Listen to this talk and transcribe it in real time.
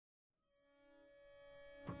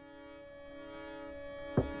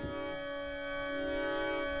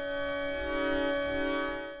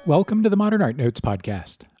Welcome to the Modern Art Notes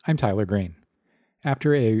podcast. I'm Tyler Green.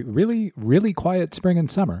 After a really quiet spring and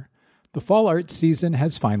summer, the fall art season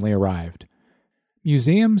has finally arrived.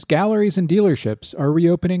 Museums, galleries, and dealerships are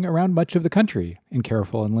reopening around much of the country, in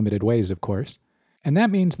careful and limited ways, of course. And that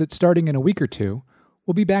means that starting in a week or two,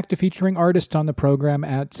 we'll be back to featuring artists on the program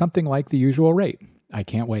at something like the usual rate. I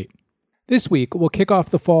can't wait. This week, we'll kick off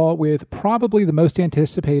the fall with probably the most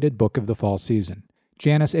anticipated book of the fall season,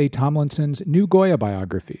 Janis A. Tomlinson's new Goya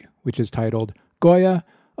biography, which is titled Goya,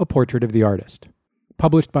 A Portrait of the Artist.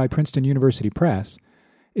 Published by Princeton University Press,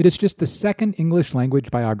 it is just the second English-language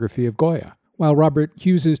biography of Goya. While Robert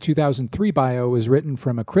Hughes's 2003 bio was written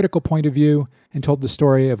from a critical point of view and told the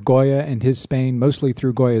story of Goya and his Spain mostly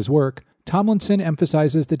through Goya's work, Tomlinson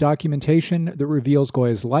emphasizes the documentation that reveals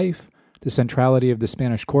Goya's life, the centrality of the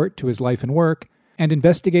Spanish court to his life and work, and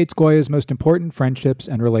investigates Goya's most important friendships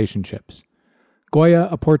and relationships. Goya,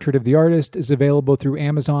 A Portrait of the Artist is available through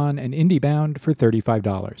Amazon and IndieBound for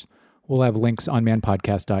 $35. We'll have links on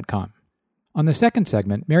manpodcast.com. On the second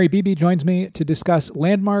segment, Mary Beebe joins me to discuss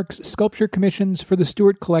landmarks sculpture commissions for the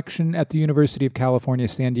Stuart collection at the University of California,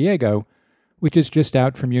 San Diego, which is just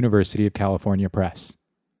out from University of California Press.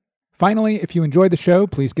 Finally, if you enjoy the show,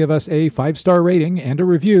 please give us a 5-star rating and a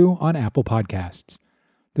review on Apple Podcasts.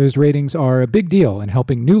 Those ratings are a big deal in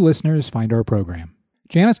helping new listeners find our program.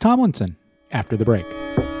 Janis Tomlinson, after the break.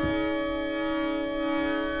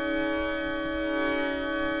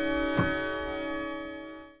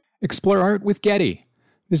 Explore art with Getty.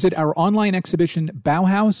 Visit our online exhibition,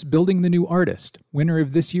 Bauhaus Building the New Artist, winner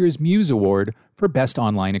of this year's Muse Award for Best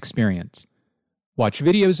Online Experience. Watch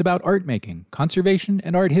videos about art making, conservation,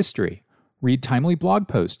 and art history. Read timely blog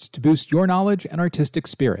posts to boost your knowledge and artistic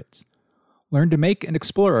spirits. Learn to make and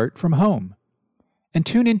explore art from home. And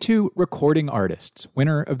tune into Recording Artists,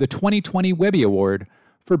 winner of the 2020 Webby Award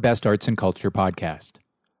for Best Arts and Culture Podcast.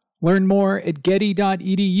 Learn more at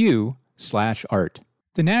getty.edu/art.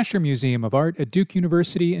 The Nasher Museum of Art at Duke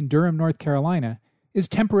University in Durham, North Carolina, is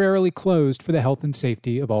temporarily closed for the health and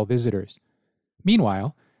safety of all visitors.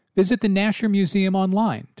 Meanwhile, visit the Nasher Museum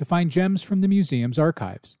online to find gems from the museum's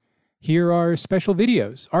archives. Here are special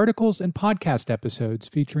videos, articles, and podcast episodes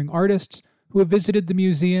featuring artists who have visited the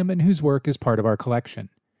museum and whose work is part of our collection.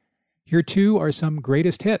 Here, too, are some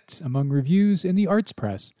greatest hits among reviews in the arts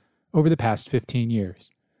press over the past 15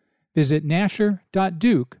 years. Visit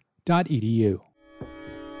nasher.duke.edu.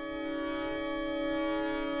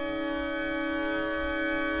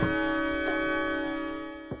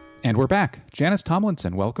 And we're back. Janis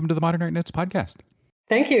Tomlinson, welcome to the Modern Art Notes podcast.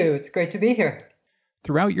 Thank you. It's great to be here.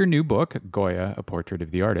 Throughout your new book, Goya, A Portrait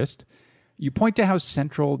of the Artist, you point to how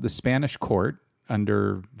central the Spanish court,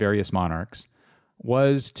 under various monarchs,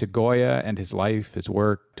 was to Goya and his life, his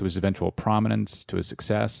work, to his eventual prominence, to his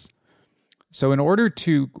success. So in order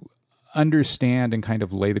to understand and kind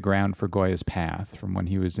of lay the ground for Goya's path from when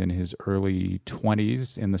he was in his early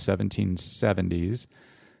 20s in the 1770s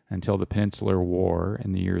until the Peninsular War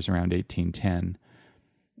in the years around 1810,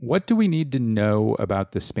 what do we need to know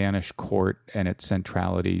about the Spanish court and its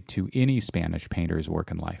centrality to any Spanish painter's work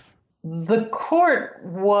and life? The court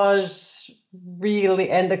was really,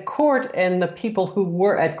 and the court and the people who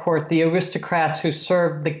were at court, the aristocrats who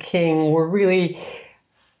served the king, were really,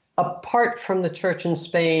 apart from the church in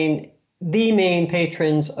Spain, the main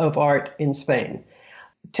patrons of art in Spain.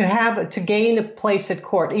 To gain a place at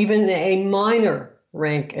court, even a minor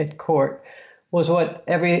rank at court, was what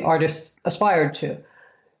every artist aspired to.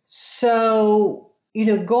 So,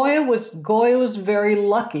 Goya was very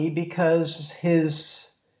lucky because his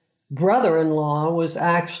brother-in-law was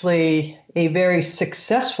actually a very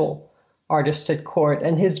successful artist at court,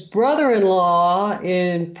 and his brother-in-law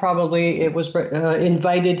invited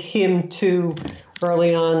him to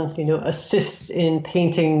early on, assist in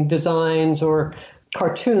painting designs or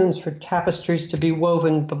cartoons for tapestries to be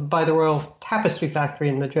woven by the Royal Tapestry Factory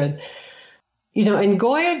in Madrid. And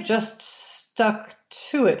Goya just stuck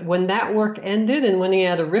to it. When that work ended and when he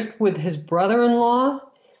had a rift with his brother-in-law,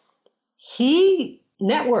 he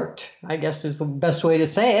networked, I guess is the best way to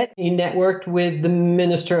say it. He networked with the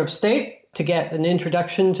Minister of State to get an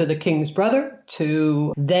introduction to the king's brother,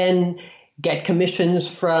 to then get commissions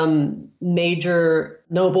from major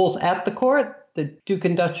nobles at the court, the Duke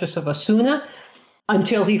and Duchess of Osuna,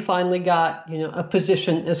 until he finally got, a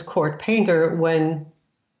position as court painter when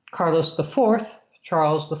Charles IV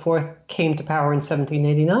came to power in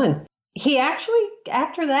 1789. He actually,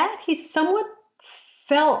 after that, he somewhat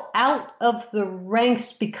fell out of the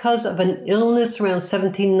ranks because of an illness around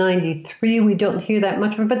 1793. We don't hear that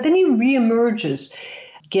much of it, but then he reemerges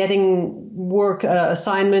getting work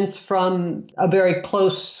assignments from a very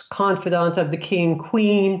close confidant of the king and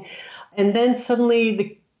queen. And then suddenly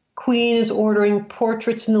the queen is ordering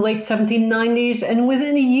portraits in the late 1790s, and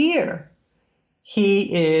within a year, he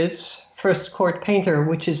is first court painter,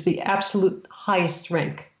 which is the absolute highest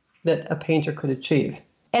rank that a painter could achieve.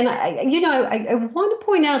 And I want to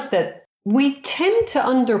point out that we tend to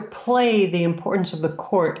underplay the importance of the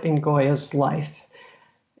court in Goya's life,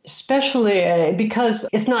 especially because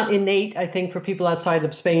it's not innate, I think, for people outside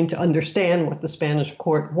of Spain to understand what the Spanish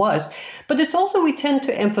court was. But it's also, we tend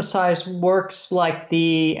to emphasize works like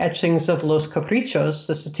the etchings of Los Caprichos,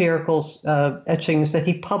 the satirical etchings that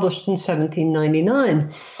he published in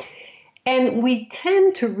 1799. And we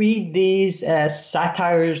tend to read these as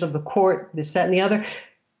satires of the court, this, that, and the other.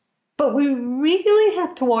 But we really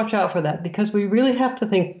have to watch out for that, because we really have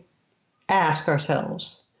to ask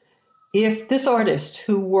ourselves, if this artist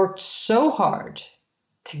who worked so hard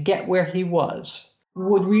to get where he was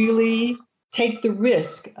would really take the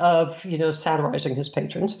risk of, satirizing his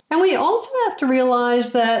patrons. And we also have to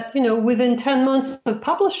realize that, within 10 months of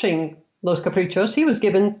publishing Los Caprichos, he was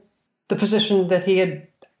given the position that he had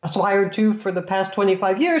aspired to for the past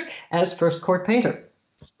 25 years as first court painter.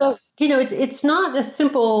 So, it's not a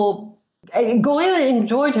simple... Goya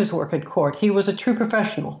enjoyed his work at court. He was a true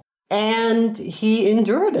professional. And he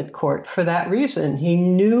endured at court for that reason. He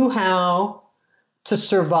knew how to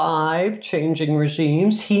survive changing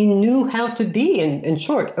regimes. He knew how to be, in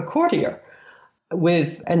short, a courtier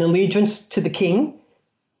with an allegiance to the king,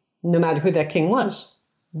 no matter who that king was.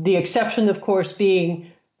 The exception, of course,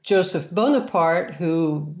 being Joseph Bonaparte,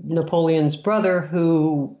 Napoleon's brother,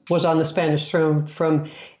 who was on the Spanish throne from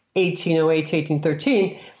 1808 to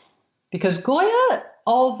 1813, because Goya,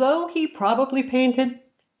 although he probably painted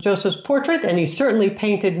Joseph's portrait, and he certainly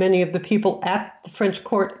painted many of the people at the French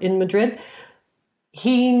court in Madrid,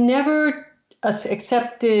 he never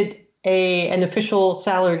accepted an official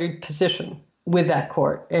salaried position with that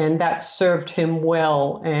court, and that served him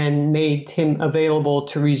well and made him available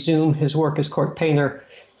to resume his work as court painter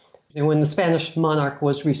when the Spanish monarch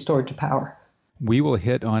was restored to power. We will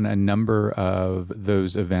hit on a number of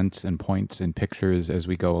those events and points and pictures as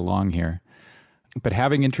we go along here. But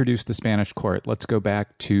having introduced the Spanish court, let's go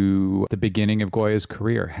back to the beginning of Goya's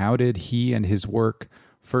career. How did he and his work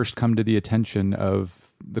first come to the attention of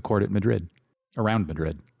the court at Madrid, around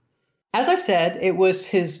Madrid? As I said, it was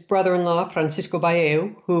his brother-in-law, Francisco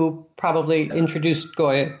Baeu, who probably introduced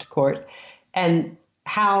Goya to court. And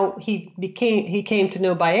how he came to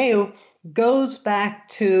know Baeu goes back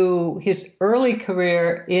to his early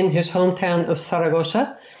career in his hometown of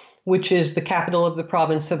Saragossa, which is the capital of the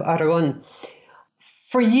province of Aragon.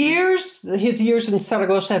 For years, his years in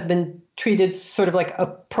Saragossa have been treated sort of like a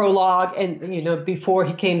prologue and, before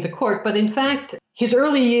he came to court. But in fact, his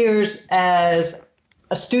early years as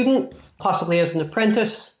a student, possibly as an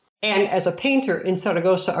apprentice, and as a painter in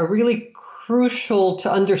Saragossa are really crucial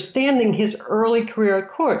to understanding his early career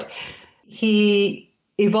at court.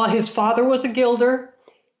 His father was a gilder.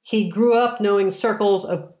 He grew up knowing circles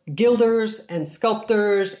of gilders and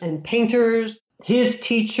sculptors and painters. His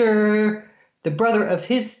teacher, the brother of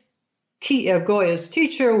Goya's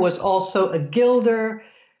teacher, was also a gilder.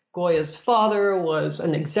 Goya's father was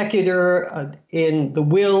an executor in the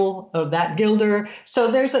will of that gilder.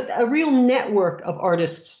 So there's a real network of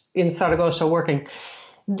artists in Saragossa working.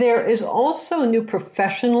 There is also a new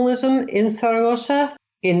professionalism in Saragossa.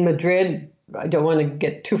 In Madrid, I don't want to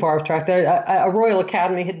get too far off track there, a Royal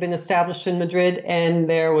Academy had been established in Madrid, and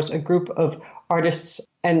there was a group of artists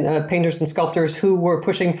and painters and sculptors who were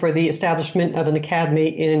pushing for the establishment of an academy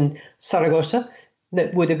in Saragossa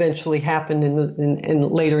that would eventually happen in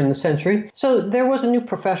later in the century. So there was a new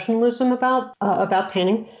professionalism about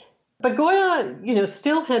painting. But Goya,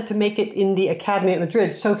 still had to make it in the Academy at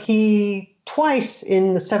Madrid. So he twice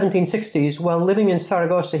in the 1760s, while living in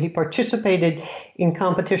Saragossa, he participated in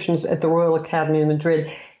competitions at the Royal Academy in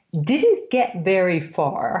Madrid. Didn't get very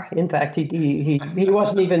far. In fact, he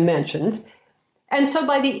wasn't even mentioned. And so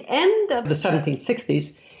by the end of the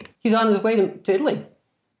 1760s, he's on his way to Italy.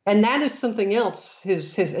 And that is something else,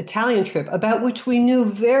 his Italian trip, about which we knew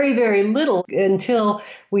very, very little until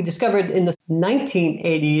we discovered in the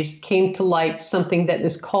 1980s came to light something that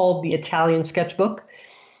is called the Italian sketchbook.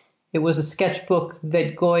 It was a sketchbook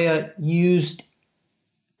that Goya used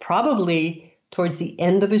probably towards the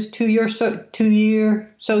end of his two-year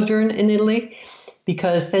sojourn in Italy,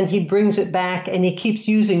 because then he brings it back and he keeps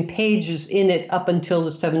using pages in it up until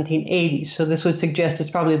the 1780s. So this would suggest it's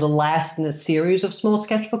probably the last in a series of small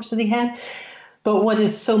sketchbooks that he had. But what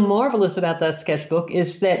is so marvelous about that sketchbook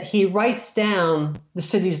is that he writes down the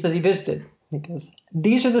cities that he visited. Because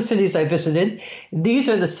these are the cities I visited. These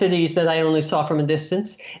are the cities that I only saw from a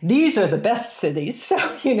distance. These are the best cities. So,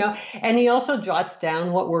 and he also jots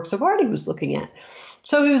down what works of art he was looking at.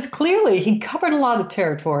 So he covered a lot of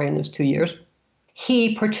territory in his 2 years.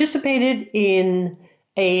 He participated in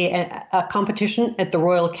a competition at the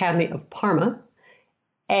Royal Academy of Parma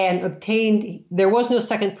and obtained, there was no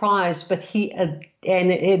second prize, but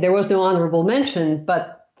there was no honorable mention,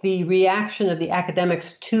 but the reaction of the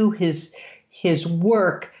academics to his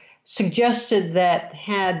work suggested that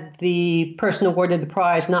had the person awarded the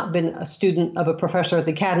prize not been a student of a professor at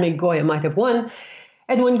the Academy, Goya might have won.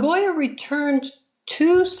 And when Goya returned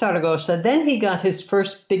to Saragossa, then he got his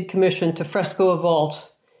first big commission to fresco a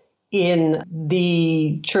vault in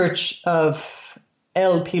the church of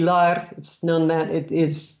El Pilar. It's known that it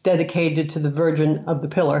is dedicated to the Virgin of the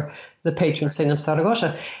Pillar, the patron saint of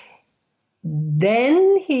Saragossa.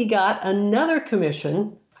 Then he got another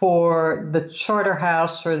commission for the charter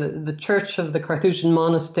house or the church of the Carthusian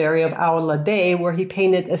monastery of Aula Dei, where he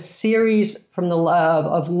painted a series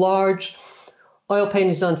of large oil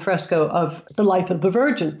paintings on fresco of the life of the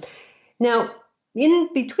Virgin. Now, in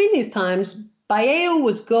between these times, Baeo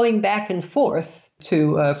was going back and forth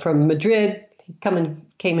from Madrid. He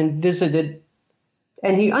came and visited,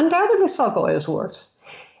 and he undoubtedly saw Goya's works.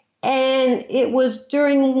 And it was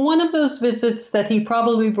during one of those visits that he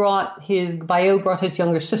probably Baeo brought his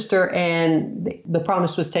younger sister, and the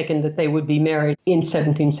promise was taken that they would be married in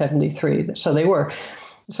 1773. So they were.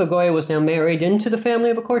 So Goya was now married into the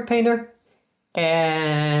family of a court painter,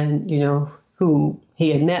 and, who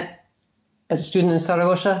he had met as a student in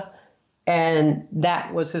Saragossa, and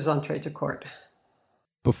that was his entree to court.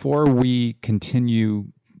 Before we continue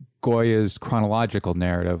Goya's chronological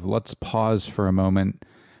narrative, let's pause for a moment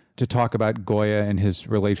to talk about Goya and his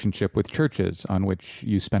relationship with churches, on which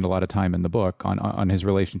you spend a lot of time in the book, on his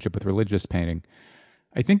relationship with religious painting.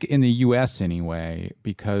 I think in the U.S. anyway,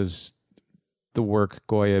 because the work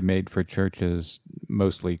Goya made for churches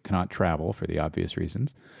mostly cannot travel for the obvious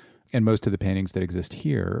reasons, and most of the paintings that exist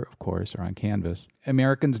here, of course, are on canvas.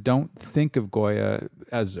 Americans don't think of Goya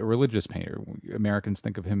as a religious painter. Americans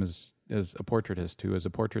think of him as a portraitist who is a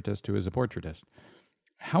portraitist who is a portraitist.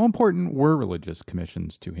 How important were religious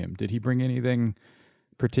commissions to him? Did he bring anything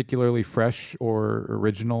particularly fresh or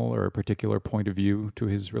original or a particular point of view to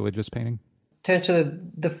his religious painting? To answer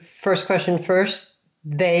the first question first,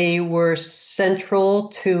 they were central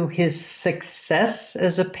to his success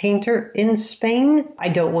as a painter in Spain. I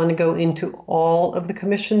don't want to go into all of the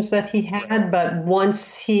commissions that he had, but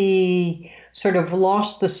once he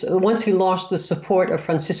lost the support of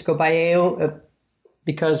Francisco Baeo,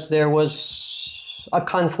 because there was a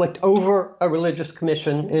conflict over a religious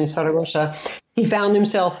commission in Saragossa, he found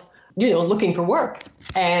himself, looking for work,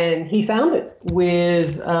 and he found it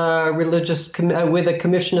with a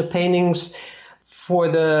commission of paintings for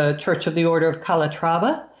the Church of the Order of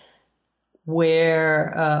Calatrava,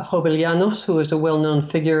 where Jovellanos, who is a well-known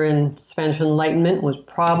figure in Spanish Enlightenment, was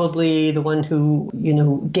probably the one who,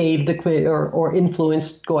 gave or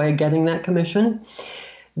influenced Goya getting that commission.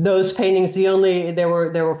 Those paintings, there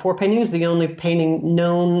were 4 paintings. The only painting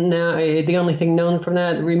known now, the only thing known from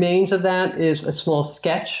that remains of that is a small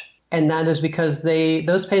sketch, and that is because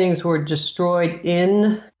those paintings were destroyed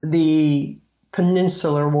in the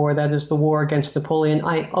Peninsular War, that is the war against Napoleon.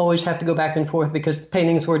 I always have to go back and forth because the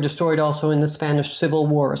paintings were destroyed also in the Spanish Civil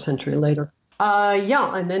War a century later.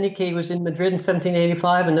 And then he was in Madrid in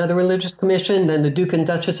 1785, another religious commission. Then the Duke and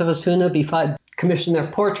Duchess of Osuna commissioned their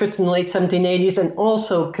portraits in the late 1780s, and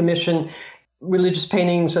also commissioned religious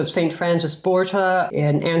paintings of St. Francis Borja,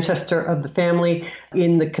 an ancestor of the family,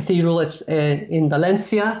 in the cathedral in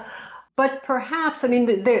Valencia. But perhaps,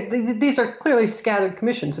 these are clearly scattered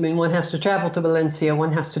commissions. One has to travel to Valencia,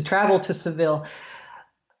 one has to travel to Seville.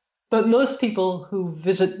 But most people who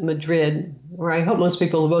visit Madrid, or I hope most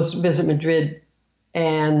people who visit Madrid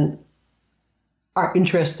and are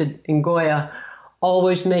interested in Goya,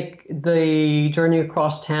 always make the journey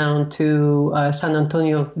across town to San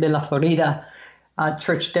Antonio de la Florida, a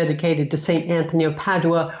church dedicated to St. Anthony of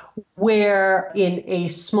Padua, where in a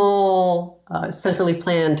small centrally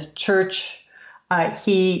planned church,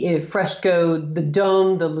 he frescoed the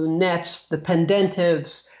dome, the lunettes, the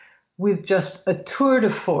pendentives, with just a tour de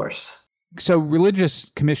force. So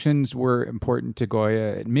religious commissions were important to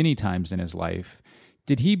Goya at many times in his life.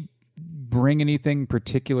 Did he bring anything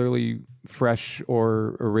particularly fresh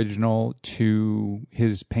or original to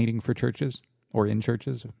his painting for churches or in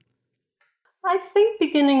churches? I think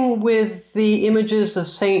beginning with the images of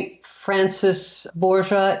St. Francis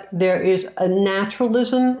Borgia, there is a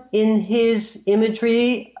naturalism in his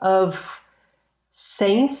imagery of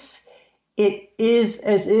saints it is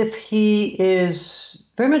as if he is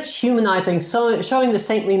very much humanizing, so showing the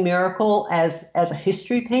saintly miracle as a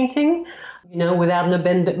history painting, without an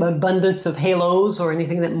abundance of halos or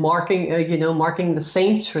anything that marking the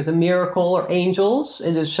saints or the miracle or angels.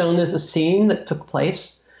 It is shown as a scene that took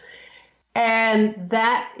place. And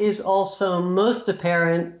that is also most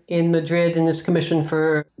apparent in Madrid in his commission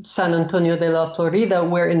for San Antonio de la Florida,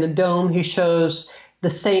 where in the dome he shows the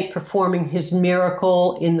saint performing his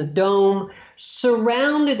miracle in the dome.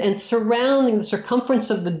 Surrounding the circumference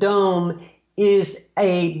of the dome is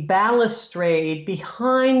a balustrade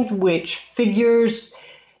behind which figures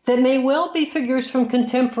that may well be figures from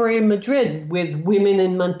contemporary Madrid with women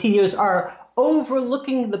in mantillas are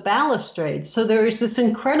overlooking the balustrade. So there is this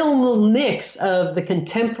incredible mix of the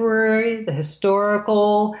contemporary, the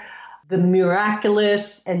historical, the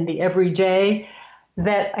miraculous, and the everyday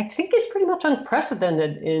that I think is pretty much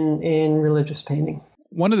unprecedented in religious painting.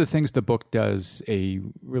 One of the things the book does a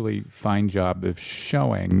really fine job of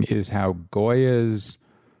showing is how Goya's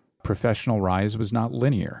professional rise was not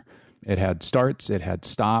linear. It had starts, it had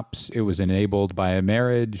stops, it was enabled by a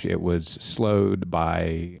marriage, it was slowed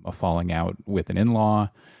by a falling out with an in-law,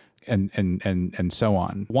 and so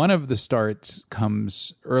on. One of the starts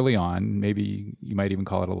comes early on, maybe you might even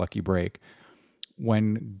call it a lucky break,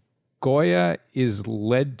 when Goya is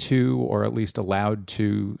led to, or at least allowed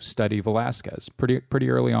to, study Velazquez pretty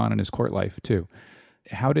early on in his court life too.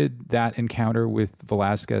 How did that encounter with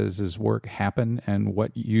Velazquez's work happen, and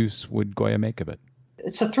what use would Goya make of it?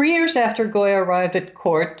 So 3 years after Goya arrived at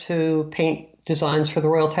court to paint designs for the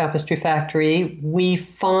Royal Tapestry Factory, we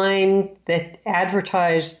find that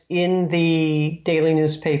advertised in the daily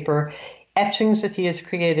newspaper etchings that he has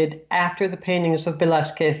created after the paintings of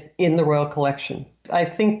Velázquez in the Royal Collection. I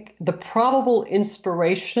think the probable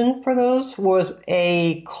inspiration for those was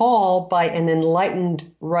a call by an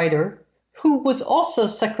enlightened writer who was also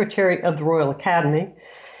secretary of the Royal Academy,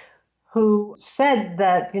 who said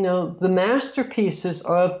that, the masterpieces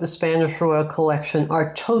of the Spanish Royal Collection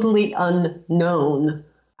are totally unknown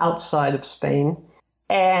outside of Spain.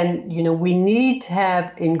 And, we need to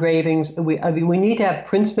have engravings. We need to have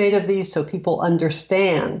prints made of these so people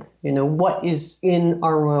understand, what is in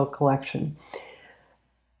our Royal Collection.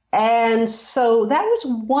 And so that was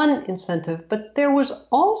one incentive, but there was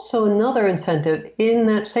also another incentive in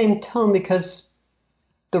that same tome, because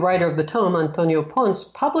the writer of the tome, Antonio Pons,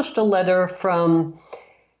 published a letter from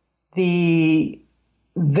the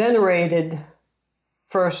venerated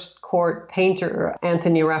first court painter,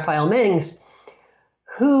 Anthony Raphael Mengs,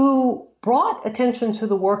 who brought attention to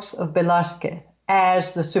the works of Velázquez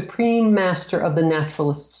as the supreme master of the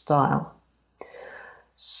naturalist style.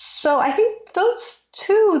 So I think those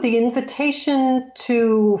two, the invitation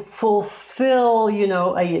to fulfill,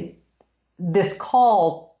 this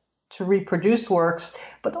call to reproduce works,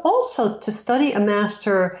 but also to study a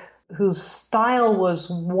master whose style was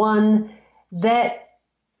one that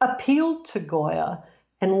appealed to Goya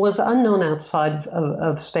and was unknown outside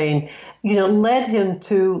of Spain, led him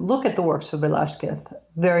to look at the works of Velázquez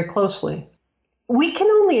very closely. We can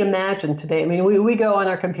only imagine today. I mean, we go on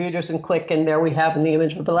our computers and click, and there we have the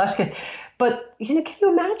image of Velázquez. But, can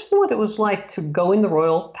you imagine what it was like to go in the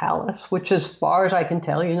royal palace, which, as far as I can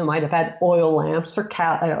tell, might have had oil lamps or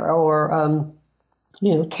candles,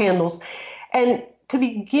 and to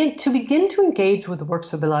begin to engage with the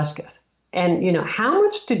works of Velázquez. And, how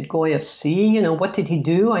much did Goya see? What did he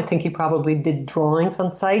do? I think he probably did drawings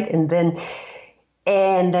on site and then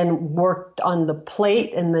worked on the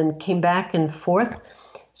plate and then came back and forth.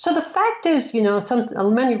 So the fact is,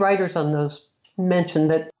 many writers on those mentioned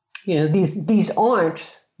that, these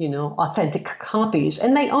aren't, authentic copies,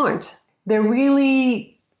 and they aren't. They're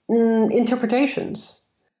really interpretations.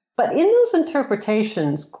 But in those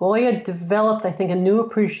interpretations, Goya developed, I think, a new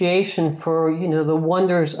appreciation for, the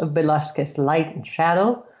wonders of Velázquez's light and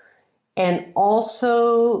shadow, and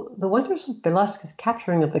also the wonders of Velázquez's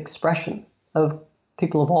capturing of expression of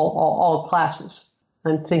people of all classes.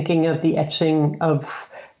 I'm thinking of the etching of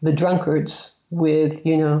the drunkards with,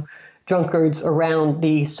 drunkards around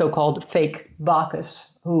the so-called fake Bacchus,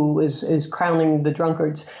 who is crowning the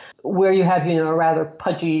drunkards, where you have, a rather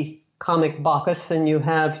pudgy comic Bacchus, and you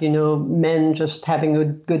have, men just having a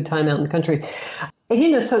good time out in the country.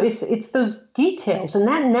 And, so it's those details, and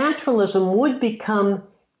that naturalism would become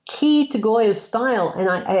key to Goya's style. And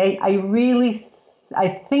I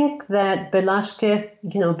think that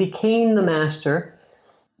Velázquez, became the master,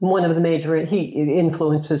 one of the major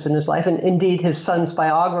influences in his life. And indeed, his son's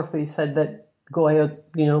biography said that Goya,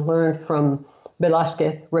 learned from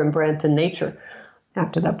Velázquez, Rembrandt, and nature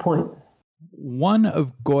after that point. One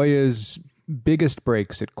of Goya's biggest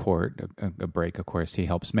breaks at court, a break, of course, he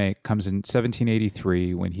helps make, comes in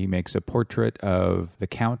 1783 when he makes a portrait of the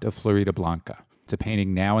Count of Floridablanca. It's a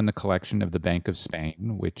painting now in the collection of the Bank of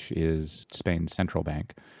Spain, which is Spain's central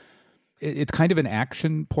bank. It's kind of an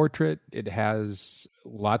action portrait. It has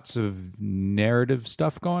lots of narrative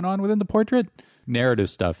stuff going on within the portrait. Narrative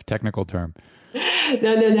stuff, technical term.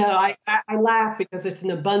 No. I laugh because it's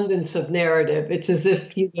an abundance of narrative. It's as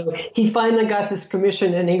if, he finally got this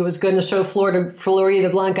commission and he was going to show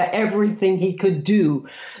Floridablanca everything he could do.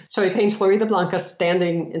 So he paints Floridablanca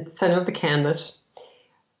standing in the center of the canvas.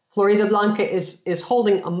 Floridablanca is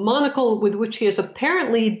holding a monocle with which he has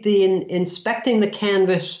apparently been inspecting the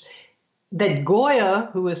canvas that Goya,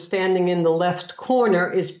 who is standing in the left corner,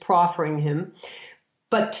 is proffering him.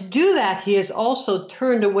 But to do that, he has also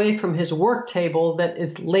turned away from his work table that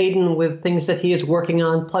is laden with things that he is working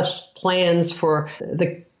on, plus plans for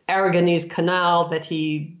the Aragonese Canal that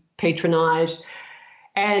he patronized.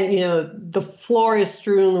 And, the floor is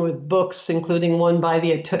strewn with books, including one by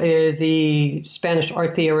the Spanish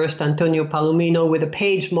art theorist Antonio Palomino, with a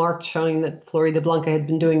page marked showing that Floridablanca had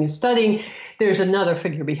been doing his studying. There's another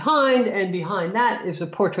figure behind, and behind that is a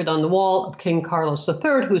portrait on the wall of King Carlos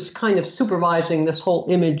III, who's kind of supervising this whole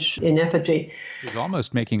image in effigy. He's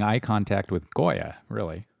almost making eye contact with Goya,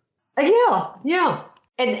 really. Yeah.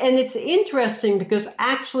 And it's interesting because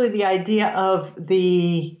actually the idea of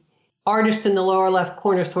the artist in the lower left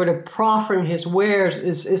corner sort of proffering his wares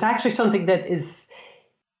is actually something that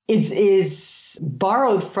is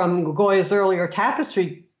borrowed from Goya's earlier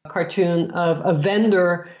tapestry cartoon of a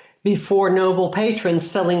vendor before noble patrons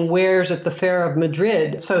selling wares at the Fair of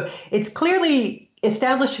Madrid. So it's clearly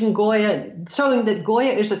establishing Goya, showing that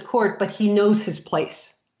Goya is at court, but he knows his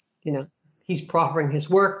place. He's proffering his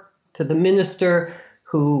work to the minister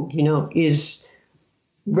who, is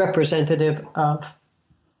representative of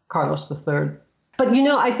Carlos III. But,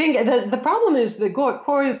 I think the problem is that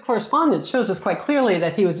Goya's correspondence shows us quite clearly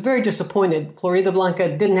that he was very disappointed.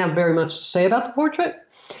 Floridablanca didn't have very much to say about the portrait.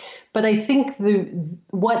 But I think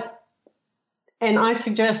and I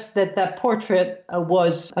suggest that portrait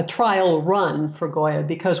was a trial run for Goya,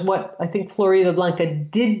 because what I think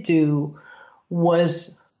Floridablanca did do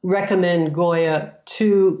was recommend Goya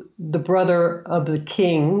to the brother of the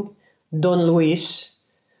king, Don Luis,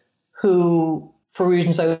 who, for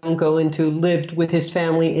reasons I won't go into, lived with his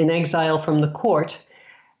family in exile from the court.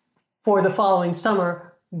 For the following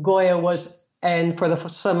summer, and for the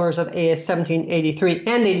summers of 1783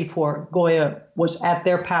 and 84, Goya was at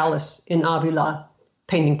their palace in Avila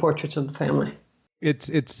painting portraits of the family.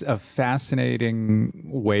 It's a fascinating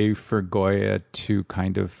way for Goya to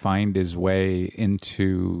kind of find his way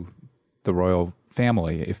into the royal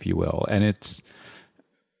family, if you will. And it's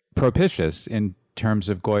propitious in terms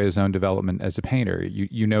of Goya's own development as a painter.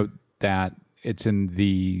 You note that it's in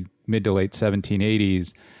the mid to late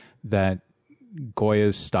 1780s that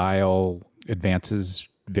Goya's style advances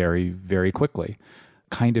very, very quickly.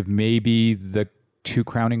 Kind of maybe the two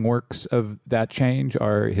crowning works of that change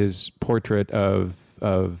are his portrait of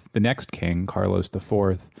the next king, Carlos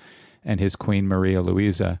IV, and his queen, Maria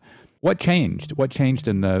Luisa. What changed? What changed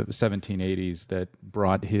in the 1780s that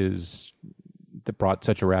brought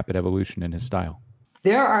such a rapid evolution in his style?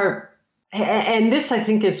 And this I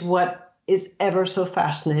think is what is ever so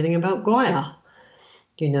fascinating about Goya.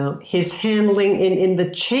 His handling in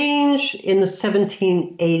the change in the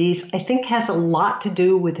 1780s, I think, has a lot to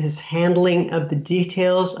do with his handling of the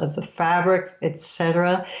details of the fabrics,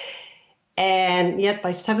 etc. And yet by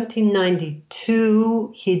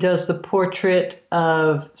 1792, he does the portrait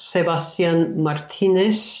of Sebastián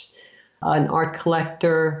Martínez, an art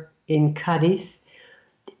collector in Cadiz.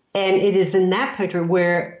 And it is in that portrait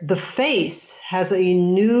where the face has a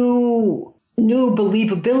new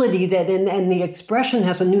believability and the expression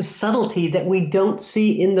has a new subtlety that we don't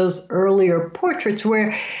see in those earlier portraits,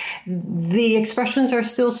 where the expressions are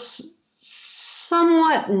still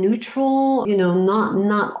somewhat neutral,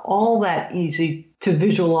 not all that easy to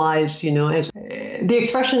visualize, as the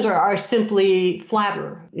expressions are simply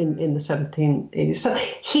flatter in the 1780s. So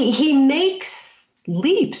he makes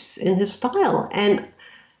leaps in his style, and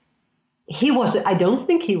I don't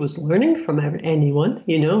think he was learning from anyone.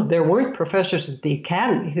 There weren't professors at the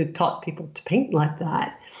academy who taught people to paint like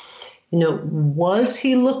that. Was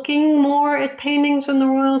he looking more at paintings in the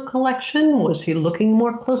royal collection? Was he looking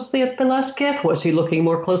more closely at Velázquez? Was he looking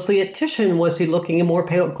more closely at Titian? Was he looking more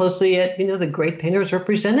closely at, the great painters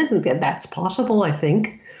represented? And that's possible, I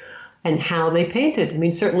think. And how they painted. I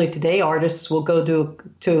mean, certainly today artists will go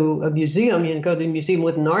to a museum, go to a museum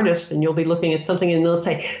with an artist, and you'll be looking at something and they'll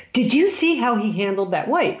say, did you see how he handled that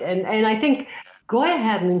white? And I think Goya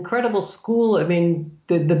had an incredible school. I mean,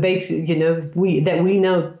 the basic, we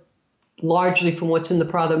know largely from what's in the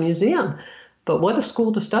Prado Museum, but what a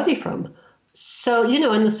school to study from. So,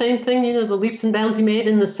 and the same thing, the leaps and bounds he made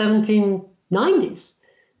in the 1790s,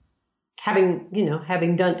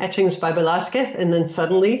 having done etchings by Velázquez, and then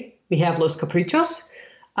suddenly we have Los Caprichos.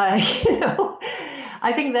 I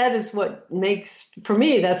think that is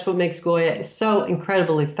that's what makes Goya so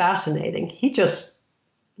incredibly fascinating. He just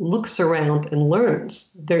looks around and learns.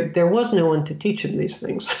 There was no one to teach him these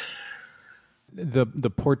things. The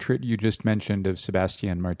portrait you just mentioned of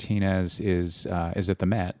Sebastián Martínez is at the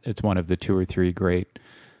Met. It's one of the 2 or 3 great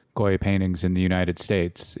Goya paintings in the United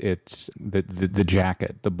States. It's the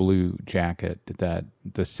jacket, the blue jacket that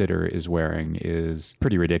the sitter is wearing is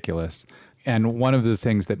pretty ridiculous. And one of the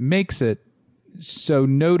things that makes it so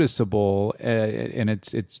noticeable, and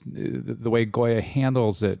it's the way Goya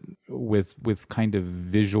handles it with kind of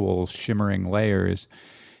visual shimmering layers,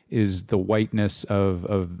 is the whiteness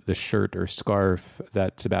of the shirt or scarf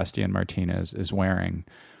that Sebastián Martínez is wearing.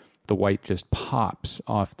 The white just pops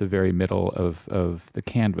off the very middle of the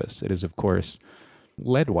canvas. It is, of course,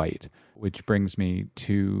 lead white, which brings me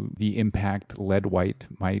to the impact lead white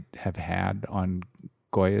might have had on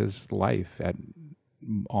Goya's life at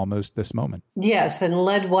almost this moment. Yes, and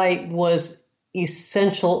lead white was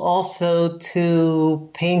essential also to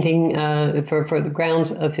painting for the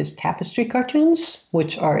grounds of his tapestry cartoons,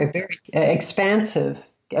 which are very expansive,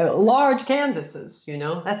 large canvases.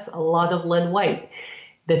 That's a lot of lead white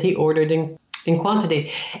that he ordered in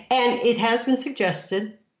quantity. And it has been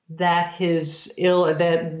suggested that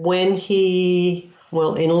when he,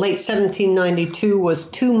 in late 1792, was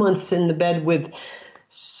 2 months in the bed with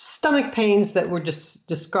stomach pains that were just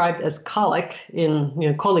described as colic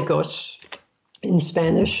cólicos in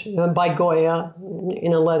Spanish by Goya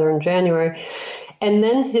in a letter in January. And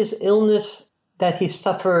then his illness that he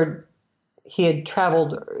suffered, he had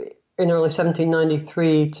traveled in early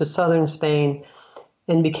 1793 to southern Spain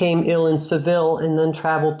and became ill in Seville, and then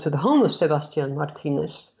traveled to the home of Sebastián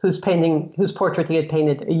Martínez, whose portrait he had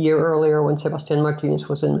painted a year earlier when Sebastián Martínez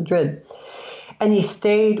was in Madrid. And he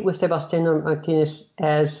stayed with Sebastián Martínez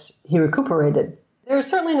as he recuperated. There is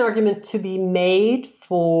certainly an argument to be made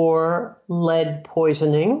for lead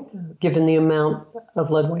poisoning, given the amount of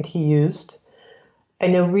lead white he used. I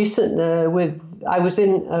know I was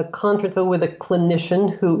in a conference with a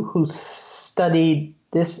clinician who studied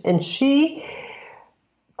this, and she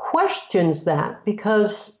questions that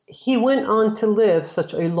because he went on to live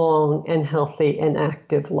such a long and healthy and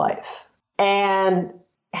active life. And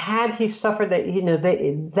had he suffered that,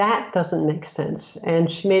 that doesn't make sense.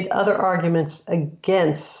 And she made other arguments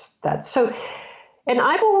against that. So, and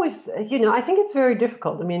I've always, I think it's very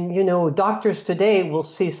difficult. I mean, doctors today will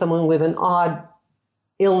see someone with an odd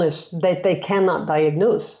illness that they cannot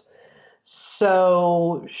diagnose.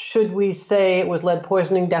 So should we say it was lead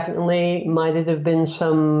poisoning? Definitely. Might it have been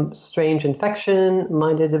some strange infection?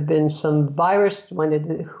 Might it have been some virus?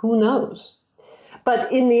 Who knows?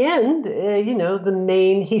 But in the end,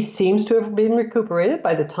 he seems to have been recuperated.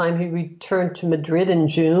 By the time he returned to Madrid in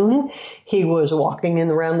June, he was walking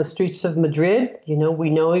around the streets of Madrid.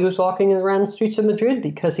 We know he was walking around the streets of Madrid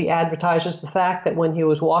because he advertises the fact that when he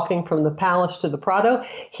was walking from the palace to the Prado,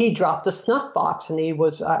 he dropped a snuff box, and he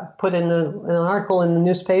was put in an article in the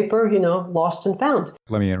newspaper, lost and found.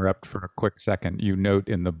 Let me interrupt for a quick second. You note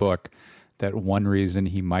in the book that one reason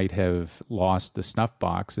he might have lost the snuff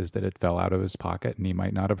box is that it fell out of his pocket and he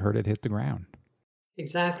might not have heard it hit the ground.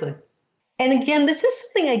 Exactly. And again, this is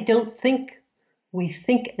something I don't think we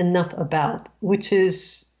think enough about, which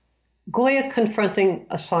is Goya confronting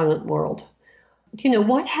a silent world.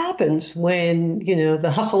 What happens when,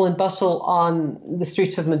 the hustle and bustle on the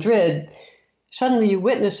streets of Madrid, suddenly you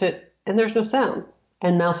witness it and there's no sound,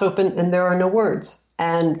 and mouths open and there are no words.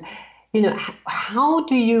 And what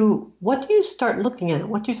do you start looking at?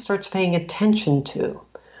 What do you start paying attention to?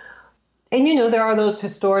 And, there are those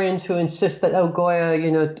historians who insist that, Goya,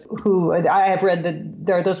 who I have read that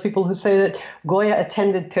there are those people who say that Goya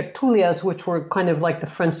attended tertulias, which were kind of like the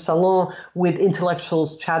French salon with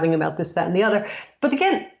intellectuals chatting about this, that, and the other. But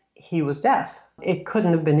again, he was deaf. It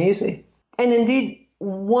couldn't have been easy. And indeed,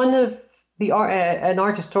 an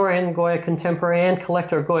art historian, Goya contemporary and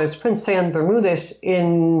collector of Goya's prints, San Bermudez,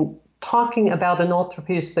 in talking about an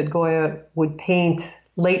altarpiece that Goya would paint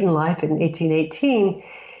late in life in 1818,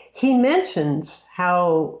 he mentions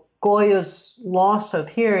how Goya's loss of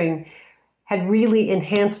hearing had really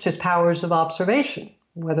enhanced his powers of observation.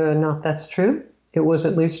 Whether or not that's true, it was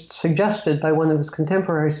at least suggested by one of his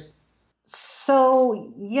contemporaries.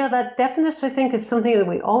 So, that deafness, I think, is something that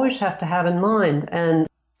we always have to have in mind. And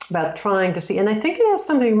about trying to see. And I think it has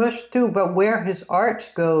something much to do about where his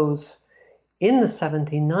art goes in the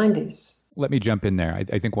 1790s. Let me jump in there.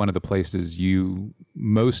 I think one of the places you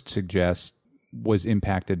most suggest was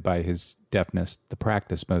impacted by his deafness, the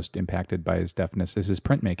practice most impacted by his deafness, is his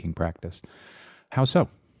printmaking practice. How so?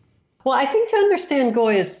 Well, I think to understand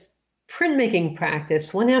Goya's printmaking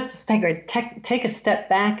practice, one has to take a step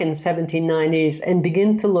back in the 1790s and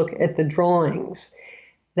begin to look at the drawings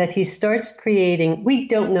that he starts creating. We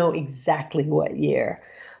don't know exactly what year,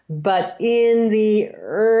 but in the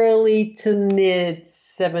early to mid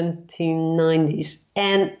 1790s.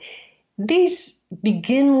 And these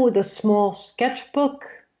begin with a small sketchbook,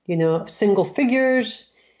 single figures,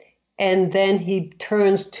 and then he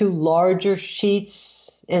turns to larger sheets.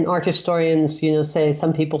 And art historians, say,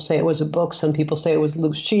 some people say it was a book, some people say it was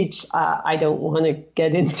loose sheets. I don't want to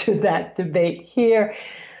get into that debate here.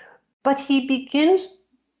 But he begins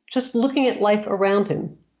just looking at life around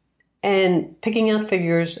him and picking out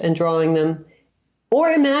figures and drawing them or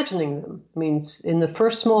imagining them. I mean, in the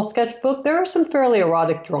first small sketchbook, there are some fairly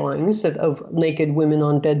erotic drawings of naked women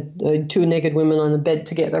on bed, two naked women on a bed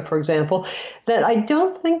together, for example, that I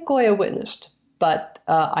don't think Goya witnessed, but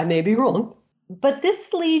I may be wrong. But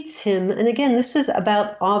this leads him, and again, this is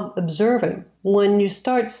about observing. When you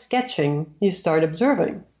start sketching, you start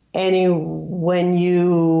observing. And when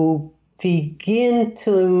you begin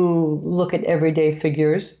to look at everyday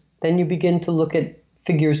figures, then you begin to look at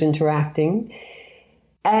figures interacting.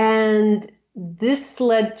 And this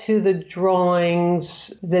led to the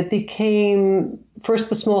drawings that became first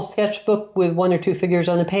a small sketchbook with one or two figures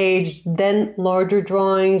on a page, then larger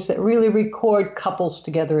drawings that really record couples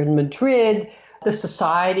together in Madrid, the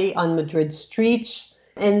society on Madrid streets,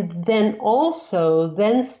 and then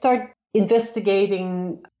start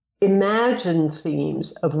investigating imagined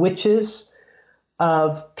themes of witches,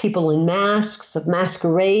 of people in masks, of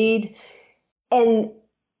masquerade. And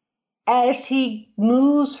as he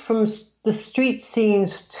moves from the street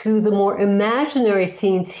scenes to the more imaginary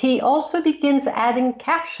scenes, he also begins adding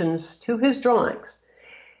captions to his drawings.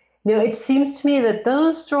 Now, it seems to me that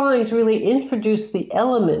those drawings really introduce the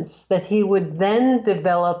elements that he would then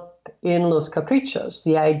develop in Los Caprichos,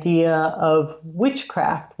 the idea of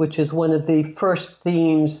witchcraft, which is one of the first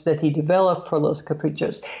themes that he developed for Los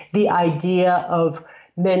Caprichos, the idea of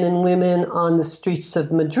men and women on the streets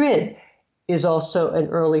of Madrid is also an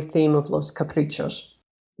early theme of Los Caprichos.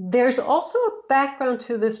 There's also a background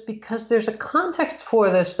to this because there's a context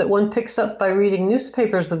for this that one picks up by reading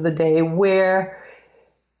newspapers of the day, where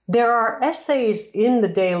there are essays in the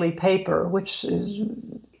daily paper, which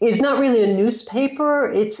is not really a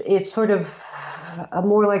newspaper. It's sort of a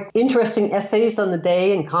more like interesting essays on the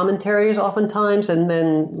day and commentaries oftentimes, and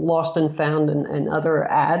then lost and found and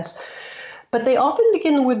other ads. But they often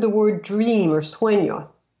begin with the word dream or sueño.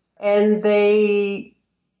 And they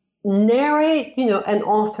narrate, an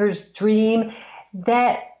author's dream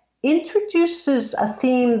that introduces a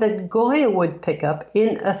theme that Goya would pick up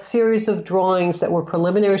in a series of drawings that were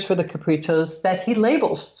preliminaries for the Caprichos that he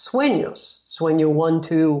labels sueños, sueño 1,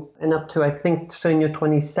 2, and up to, I think, sueño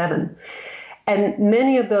 27. And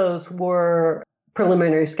many of those were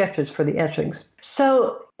preliminary sketches for the etchings.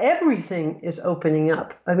 So everything is opening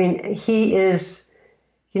up. I mean, he is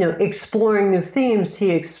exploring new themes,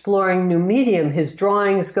 exploring new medium. His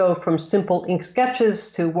drawings go from simple ink sketches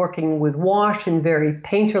to working with wash in very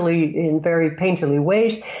painterly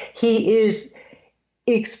ways. He is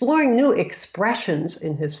exploring new expressions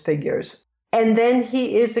in his figures. And then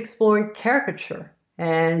he is exploring caricature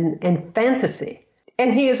and fantasy.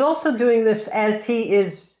 And he is also doing this as he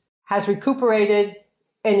has recuperated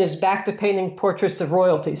and is back to painting portraits of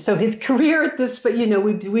royalty. So his career at this, but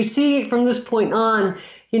we see from this point on,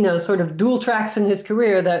 sort of dual tracks in his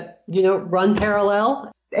career that, run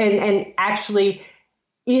parallel. And actually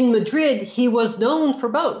in Madrid, he was known for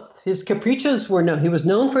both. His caprichos were known. He was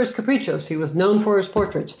known for his caprichos. He was known for his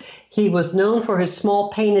portraits. He was known for his small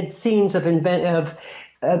painted scenes of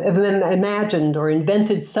imagined or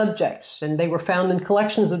invented subjects. And they were found in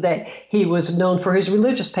collections of that. He was known for his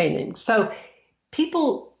religious paintings. So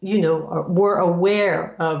people, were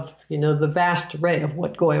aware of, the vast array of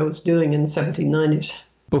what Goya was doing in the 1790s.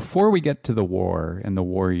 Before we get to the war and the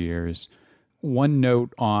war years, one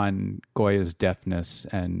note on Goya's deafness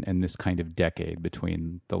and this kind of decade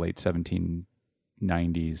between the late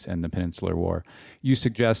 1790s and the Peninsular War. You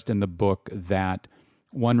suggest in the book that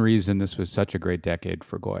one reason this was such a great decade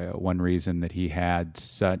for Goya, one reason that he had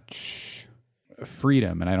such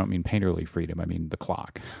freedom, and I don't mean painterly freedom, I mean the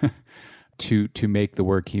clock, to make the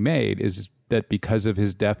work he made, is that because of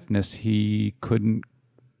his deafness, he couldn't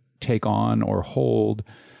take on or hold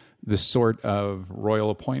the sort of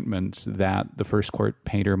royal appointments that the first court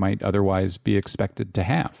painter might otherwise be expected to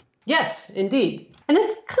have. Yes, indeed. And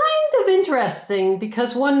it's kind of interesting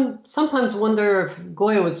because one sometimes wonder if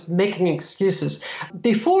Goya was making excuses.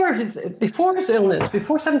 Before his illness,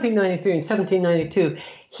 before 1793 and 1792,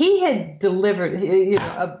 he had delivered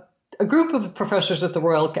a group of professors at the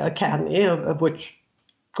Royal Academy, of which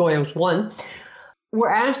Goya was one, were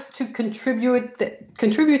asked to contribute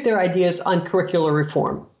their ideas on curricular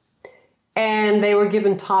reform. And they were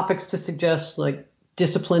given topics to suggest, like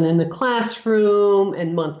discipline in the classroom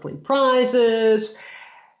and monthly prizes.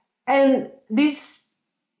 And these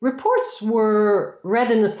reports were read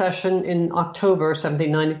in a session in October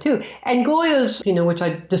 1792. And Goya's, which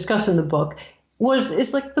I discuss in the book,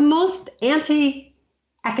 is like the most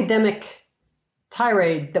anti-academic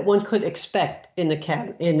tirade that one could expect in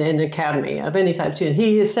an academy of any type.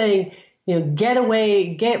 He is saying, get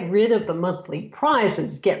rid of the monthly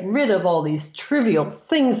prizes, get rid of all these trivial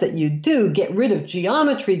things that you do, get rid of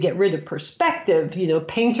geometry, get rid of perspective,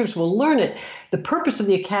 painters will learn it. The purpose of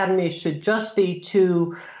the academy should just be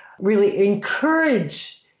to really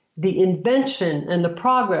encourage the invention and the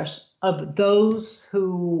progress of those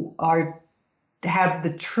who have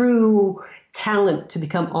the true talent to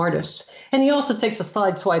become artists. And he also takes a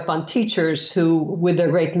sideswipe on teachers who, with their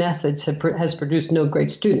great methods, has produced no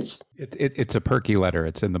great students. It's a perky letter.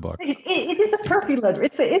 It's in the book. It is a perky letter.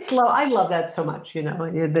 It's low. I love that so much.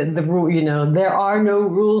 The rule. There are no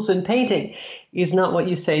rules in painting is not what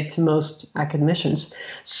you say to most academicians.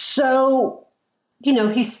 So,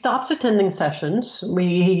 he stops attending sessions.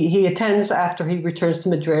 He attends after he returns to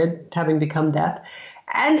Madrid, having become deaf.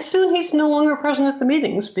 And soon he's no longer present at the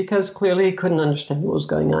meetings because clearly he couldn't understand what was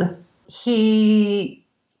going on. He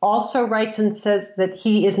also writes and says that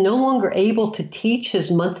he is no longer able to teach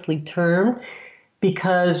his monthly term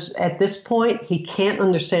because at this point he can't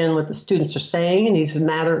understand what the students are saying, and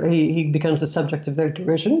he becomes the subject of their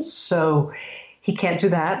derision, so he can't do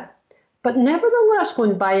that. But nevertheless,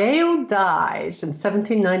 when Baeo dies in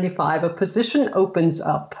 1795, a position opens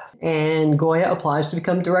up and Goya applies to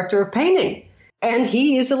become director of painting. And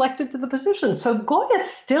he is elected to the position. So Goya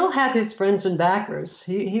still had his friends and backers.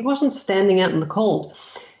 He wasn't standing out in the cold.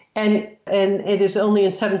 And it is only in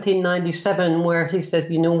 1797 where he says,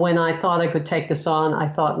 when I thought I could take this on, I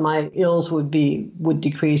thought my ills would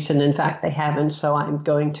decrease. And in fact, they haven't. So I'm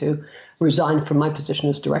going to resign from my position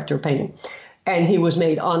as director of painting. And he was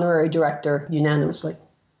made honorary director unanimously.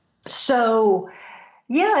 So,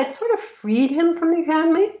 yeah, it sort of freed him from the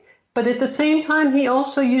academy. But at the same time, he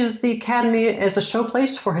also used the academy as a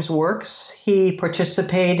showplace for his works. He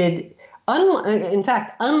participated,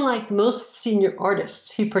 unlike most senior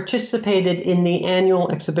artists, he participated in the annual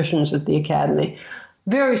exhibitions at the academy.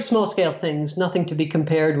 Very small-scale things, nothing to be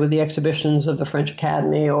compared with the exhibitions of the French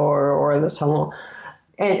Academy or the Salon,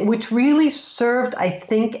 and which really served, I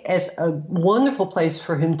think, as a wonderful place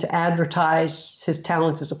for him to advertise his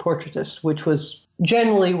talents as a portraitist, which was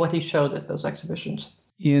generally what he showed at those exhibitions.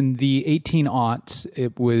 In the 1800s,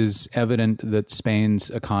 it was evident that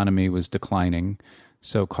Spain's economy was declining.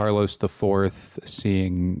 So Carlos IV,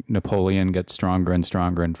 seeing Napoleon get stronger and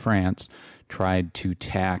stronger in France, tried to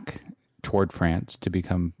tack toward France to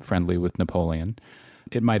become friendly with Napoleon.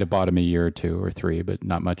 It might have bought him a year or two or three, but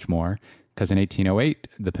not much more. Because in 1808,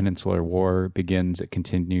 the Peninsular War begins. It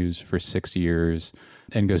continues for 6 years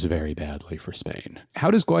and goes very badly for Spain.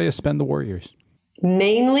 How does Goya spend the war years?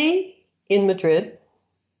 Mainly in Madrid,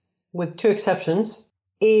 with two exceptions.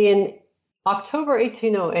 In October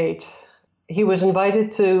 1808, he was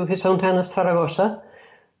invited to his hometown of Saragossa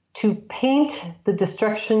to paint the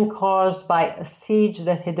destruction caused by a siege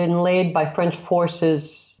that had been laid by French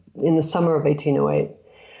forces in the summer of 1808.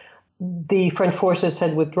 The French forces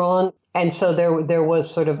had withdrawn, and so there was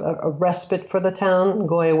sort of a respite for the town.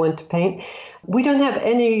 Goya went to paint. We don't have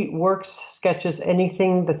any works, sketches,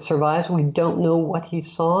 anything that survives. We don't know what he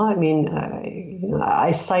saw. I mean,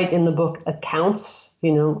 I cite in the book accounts,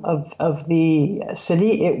 of the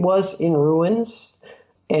city. It was in ruins,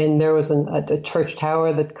 and there was a church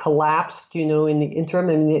tower that collapsed, in the interim.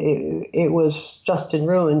 I mean, it was just in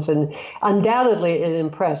ruins, and undoubtedly it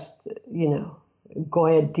impressed,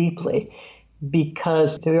 Goya deeply,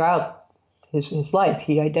 because throughout his life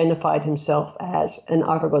he identified himself as an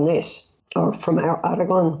Aragonese, or from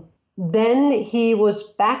Aragon. Then he was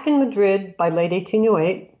back in Madrid by late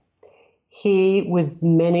 1808. He, with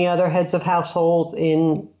many other heads of household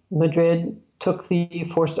in Madrid, took the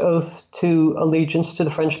forced oath to allegiance to the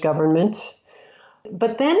French government.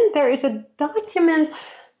 But then there is a document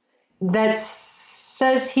that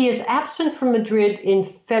says he is absent from Madrid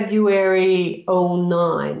in February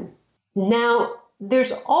 09. Now,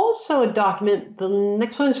 There's also a document, the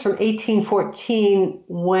next one is from 1814,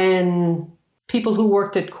 when people who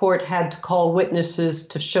worked at court had to call witnesses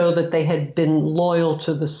to show that they had been loyal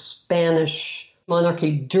to the Spanish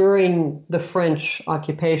monarchy during the French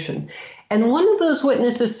occupation. And one of those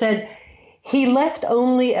witnesses said he left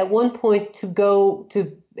only at one point to go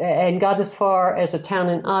to and got as far as a town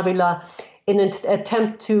in Avila in an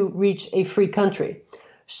attempt to reach a free country.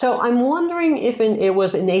 So I'm wondering if it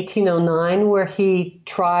was in 1809 where he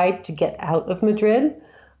tried to get out of Madrid.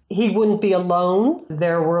 He wouldn't be alone.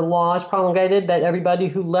 There were laws promulgated that everybody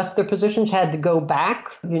who left their positions had to go back,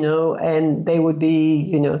 and they would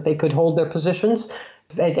be, they could hold their positions.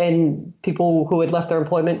 And people who had left their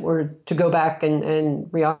employment were to go back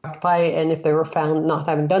and reoccupy. And if they were found not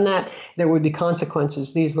having done that, there would be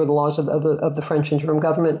consequences. These were the laws of the French interim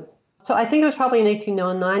government. So I think it was probably in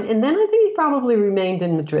 1809. And then I think he probably remained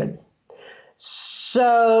in Madrid.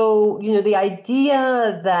 So, the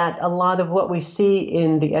idea that a lot of what we see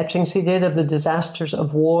in the etchings he did of the disasters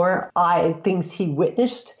of war, things he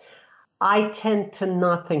witnessed, I tend to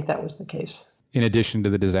not think that was the case. In addition to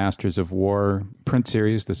the disasters of war print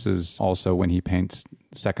series, this is also when he paints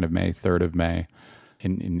 2nd of May, 3rd of May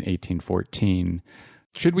in 1814.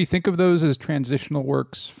 Should we think of those as transitional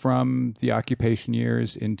works from the occupation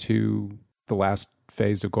years into the last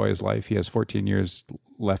phase of Goya's life? He has 14 years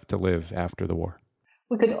left to live after the war.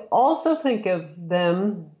 We could also think of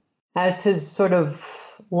them as his sort of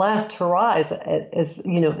last hurrahs as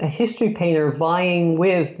a history painter vying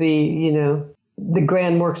with the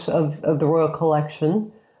grand works of the Royal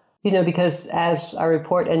Collection, because as I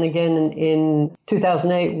report, and again in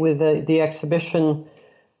 2008 with the exhibition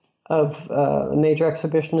of a major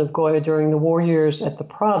exhibition of Goya during the war years at the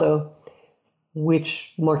Prado,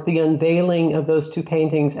 which marked the unveiling of those two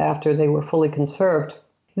paintings after they were fully conserved,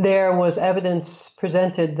 there was evidence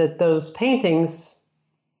presented that those paintings,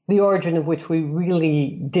 the origin of which we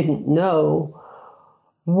really didn't know,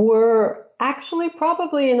 were actually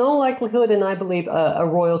probably in all likelihood, and I believe, a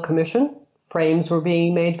royal commission. Frames were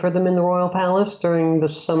being made for them in the royal palace during the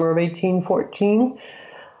summer of 1814.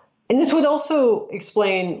 And this would also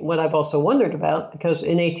explain what I've also wondered about, because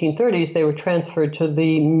in 1830s, they were transferred to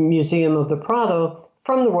the Museum of the Prado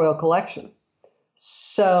from the Royal Collection.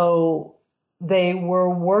 So they were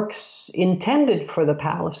works intended for the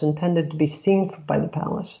palace, intended to be seen by the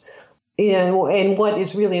palace. And what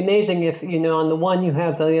is really amazing, if, on the one you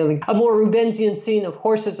have a more Rubensian scene of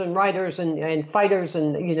horses and riders and fighters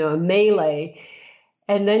and, a melee.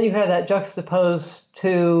 And then you have that juxtaposed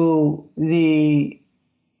to the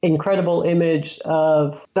incredible image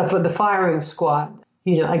of the firing squad,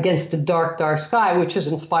 against a dark, dark sky, which has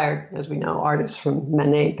inspired, as we know, artists from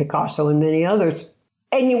Manet, Picasso, and many others.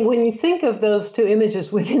 And when you think of those two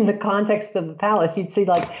images within the context of the palace, you'd see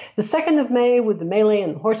like the 2nd of May with the melee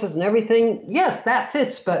and the horses and everything. Yes, that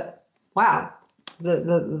fits, but wow,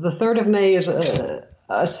 the 3rd of May is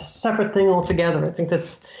a separate thing altogether. I think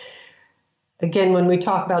that's, again, when we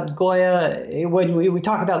talk about Goya, when we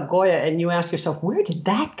talk about Goya and you ask yourself, where did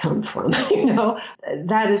that come from?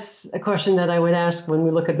 That is a question that I would ask when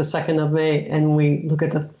we look at the 2nd of May and we look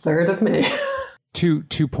at the 3rd of May.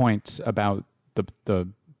 Two points about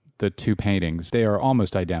the two paintings. They are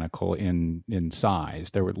almost identical in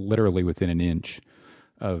size. They were literally within an inch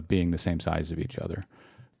of being the same size of each other.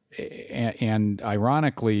 And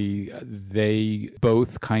ironically, they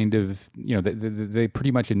both kind of, they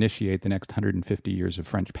pretty much initiate the next 150 years of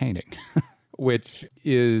French painting, which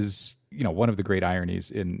is, one of the great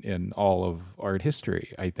ironies in all of art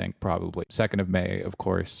history, I think, probably. 2nd of May, of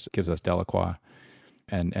course, gives us Delacroix.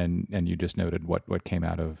 And you just noted what came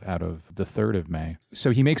out of the 3rd of May.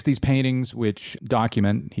 So he makes these paintings which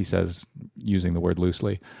document, he says, using the word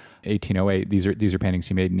loosely, 1808. These are paintings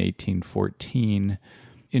he made in 1814.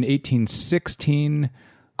 In 1816,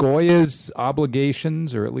 Goya's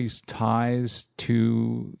obligations, or at least ties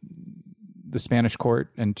to the Spanish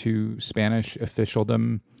court and to Spanish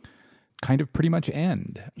officialdom, kind of pretty much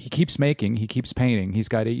end. He keeps making, he keeps painting. He's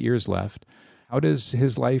got 8 years left. How does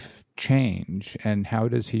his life change, and how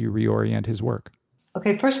does he reorient his work?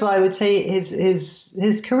 Okay, first of all, I would say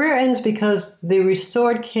his career ends because the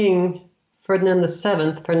restored king, Ferdinando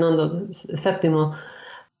VII,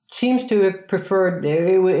 seems to have preferred,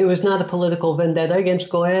 it was not a political vendetta against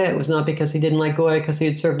Goya. It was not because he didn't like Goya because he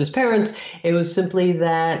had served his parents. It was simply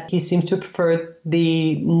that he seems to prefer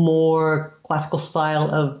the more classical style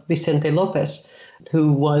of Vicente Lopez,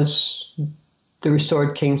 who was the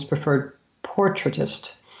restored king's preferred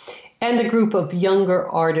portraitist, and a group of younger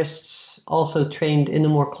artists also trained in a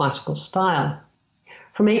more classical style.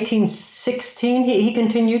 From 1816, he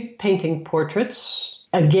continued painting portraits.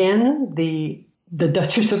 Again, the the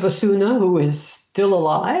Duchess of Osuna, who is still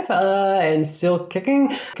alive and still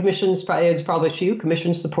kicking, commissions, it's probably to you,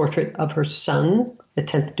 commissions the portrait of her son, the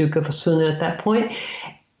 10th Duke of Osuna at that point.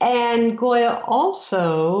 And Goya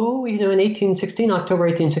also, in October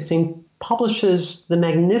 1816, publishes the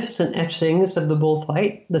magnificent etchings of the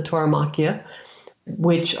bullfight, the Tauromaquia,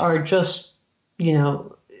 which are just,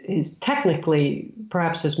 is technically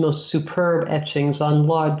perhaps his most superb etchings on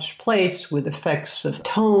large plates with effects of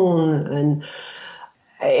tone, and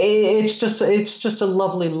it's just a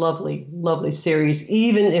lovely, lovely, lovely series.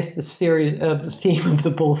 Even if the theme of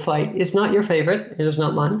the bullfight is not your favorite, it is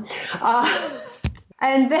not mine.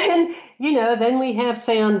 And then we have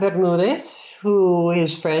Sean Bermudez, who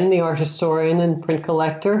his friend, the art historian and print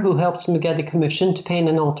collector, who helps him get a commission to paint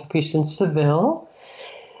an altarpiece in Seville.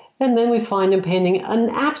 And then we find him painting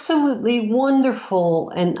an absolutely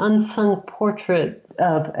wonderful and unsung portrait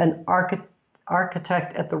of an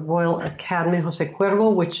architect at the Royal Academy, Jose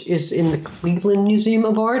Cuervo, which is in the Cleveland Museum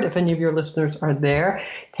of Art. If any of your listeners are there,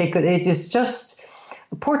 take it. It is just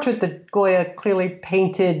a portrait that Goya clearly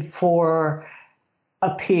painted for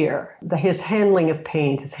a peer. His handling of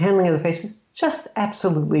paint, his handling of the face is just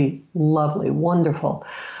absolutely lovely, wonderful.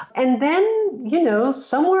 And then,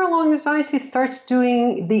 somewhere along the lines, he starts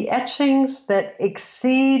doing the etchings that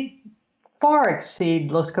far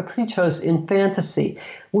exceed Los Caprichos in fantasy,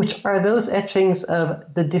 which are those etchings of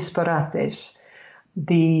the disparates,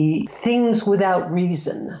 the things without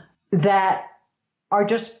reason, that are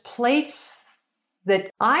just plates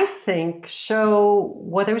that I think show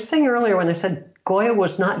what I was saying earlier when I said Goya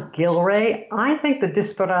was not Gilray. I think the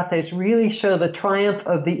disparates really show the triumph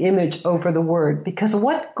of the image over the word, because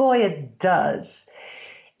what Goya does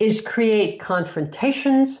is create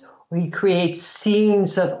confrontations, or he creates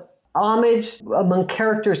scenes of homage among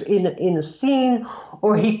characters in a scene,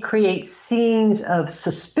 or he creates scenes of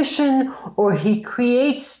suspicion, or he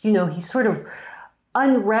creates, he sort of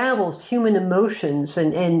unravels human emotions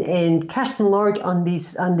and casts them large on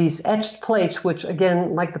these etched plates, which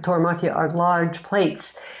again, like the Tauromaquia, are large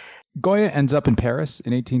plates. Goya ends up in Paris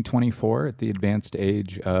in 1824 at the advanced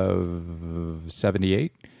age of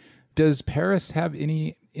 78. Does Paris have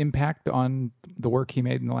any impact on the work he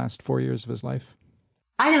made in the last 4 years of his life?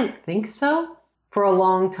 I don't think so. For a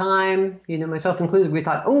long time, myself included, we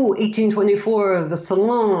thought, 1824, the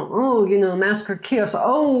Salon, Massacre Kiosk,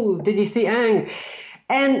 did you see Ang?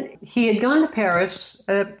 And he had gone to Paris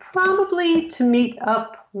probably to meet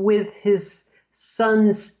up with his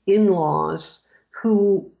son's in-laws,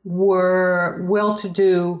 who were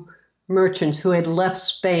well-to-do merchants who had left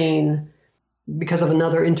Spain because of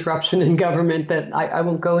another interruption in government that I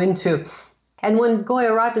won't go into. And when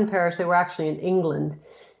Goya arrived in Paris, they were actually in England.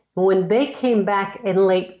 When they came back in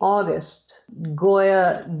late August,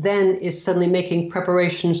 Goya then is suddenly making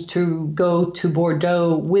preparations to go to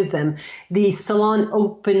Bordeaux with them. The Salon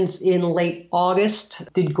opens in late August.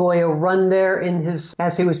 Did Goya run there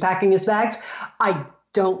as he was packing his bags? I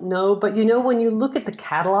don't know. But, when you look at the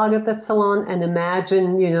catalog of that Salon and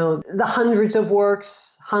imagine, the hundreds of works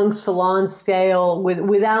hung Salon scale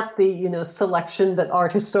without the, selection that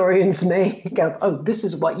art historians make of, this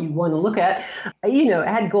is what you want to look at.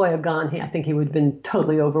 Had Goya gone, I think he would have been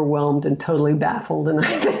totally overwhelmed and totally baffled, and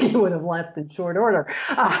I think he would have left in short order.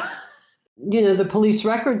 The police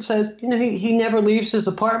record says, he never leaves his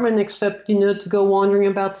apartment except, to go wandering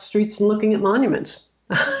about the streets and looking at monuments.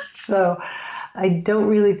 So I don't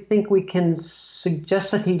really think we can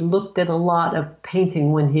suggest that he looked at a lot of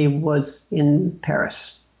painting when he was in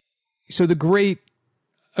Paris. So the great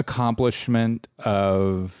accomplishment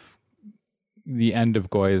of the end of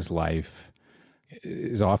Goya's life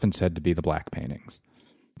is often said to be the black paintings.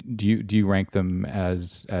 Do you rank them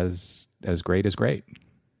as great as great?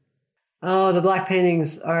 Oh, the black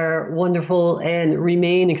paintings are wonderful and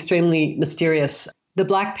remain extremely mysterious. The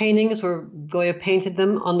black paintings were Goya painted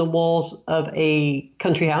them on the walls of a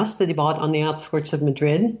country house that he bought on the outskirts of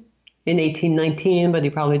Madrid in 1819, but he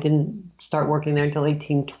probably didn't start working there until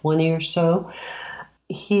 1820 or so.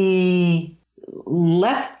 He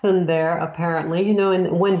left them there, apparently,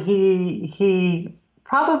 and when he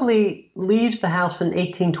probably leaves the house in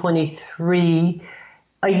 1823,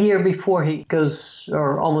 a year before he goes,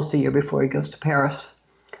 or almost a year before he goes to Paris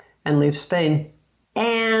and leaves Spain.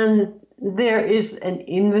 And there is an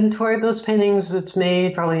inventory of those paintings that's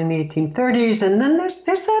made probably in the 1830s, and then there's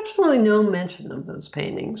absolutely no mention of those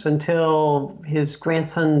paintings until his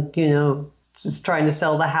grandson, is trying to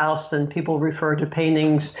sell the house, and people refer to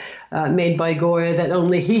paintings made by Goya that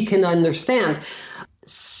only he can understand.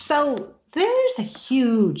 So there's a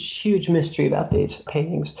huge, huge mystery about these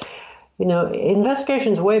paintings.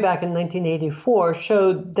 Investigations way back in 1984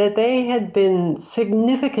 showed that they had been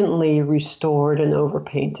significantly restored and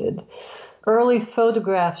overpainted. Early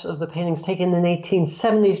photographs of the paintings taken in the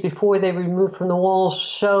 1870s before they were removed from the walls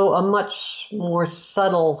show a much more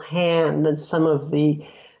subtle hand than some of the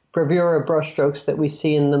bravura brushstrokes that we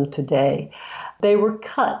see in them today. They were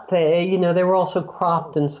cut. They were also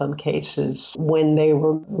cropped in some cases when they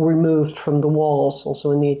were removed from the walls, also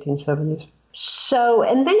in the 1870s. So,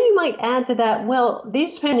 and then you might add to that, well,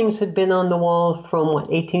 these paintings had been on the wall from,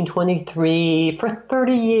 1823 for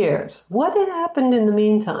 30 years. What had happened in the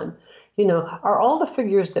meantime? Are all the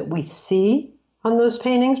figures that we see on those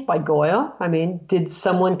paintings by Goya? I mean, did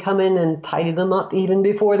someone come in and tidy them up even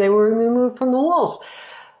before they were removed from the walls?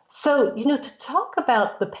 So, to talk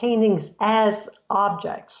about the paintings as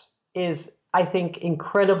objects is, I think,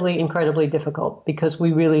 incredibly, incredibly difficult because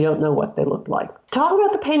we really don't know what they look like. Talk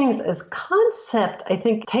about the paintings as concept, I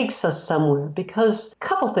think, takes us somewhere because a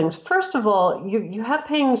couple things. First of all, you have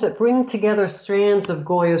paintings that bring together strands of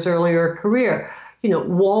Goya's earlier career.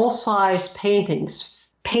 Wall-sized paintings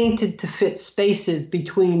painted to fit spaces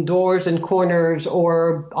between doors and corners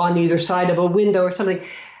or on either side of a window or something.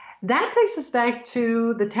 That takes us back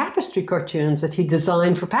to the tapestry cartoons that he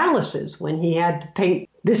designed for palaces when he had to paint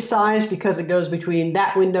this size because it goes between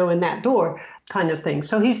that window and that door kind of thing.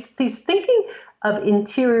 So he's thinking of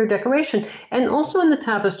interior decoration. And also in the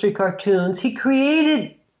tapestry cartoons, he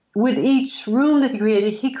created, with each room that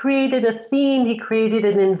he created a theme, he created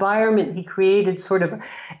an environment, he created sort of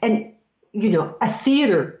a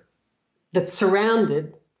theater that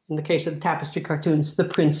surrounded, in the case of the tapestry cartoons, the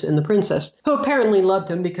prince and the princess, who apparently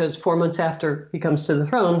loved him because 4 months after he comes to the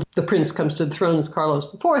throne, the prince comes to the throne as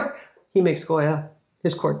Carlos IV, he makes Goya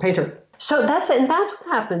his court painter. So that's what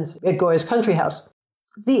happens at Goya's country house.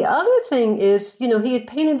 The other thing is, he had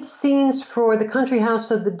painted scenes for the country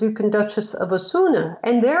house of the Duke and Duchess of Osuna,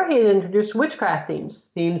 and there he had introduced witchcraft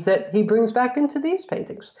themes that he brings back into these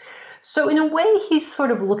paintings. So in a way, he's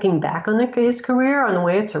sort of looking back on his career. On a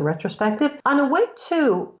way, it's a retrospective. On a way,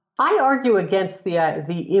 too, I argue against the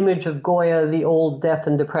image of Goya, the old, deaf,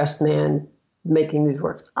 and depressed man making these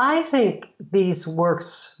works. I think these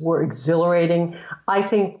works were exhilarating. I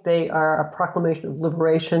think they are a proclamation of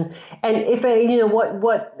liberation. And if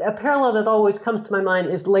a parallel that always comes to my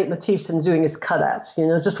mind is late Matisse and doing his cutouts,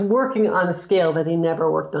 just working on a scale that he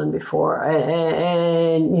never worked on before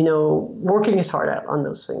and working his heart out on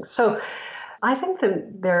those things. So I think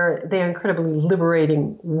that they're incredibly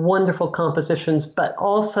liberating, wonderful compositions, but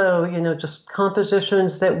also, just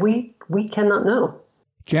compositions that we cannot know.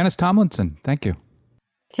 Janis Tomlinson, thank you.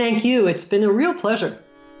 Thank you. It's been a real pleasure.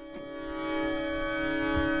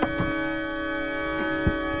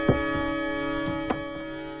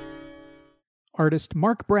 Artist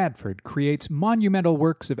Mark Bradford creates monumental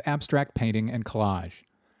works of abstract painting and collage.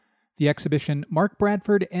 The exhibition Mark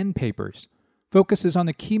Bradford End Papers focuses on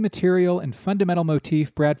the key material and fundamental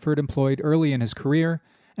motif Bradford employed early in his career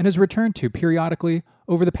and has returned to periodically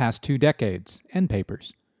over the past 2 decades, end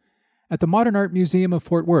papers. At the Modern Art Museum of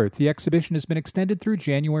Fort Worth, the exhibition has been extended through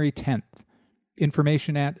January 10th.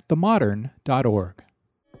 Information at themodern.org.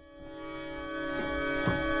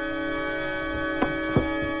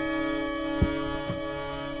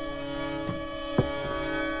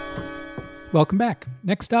 Welcome back.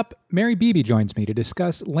 Next up, Mary Beebe joins me to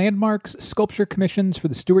discuss Landmark's sculpture commissions for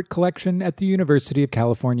the Stuart Collection at the University of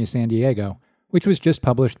California, San Diego, which was just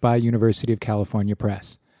published by University of California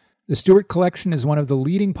Press. The Stuart Collection is one of the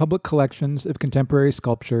leading public collections of contemporary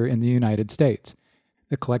sculpture in the United States.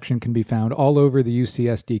 The collection can be found all over the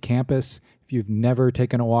UCSD campus. If you've never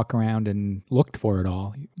taken a walk around and looked for it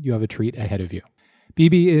all, you have a treat ahead of you.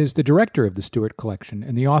 Beebe is the director of the Stuart Collection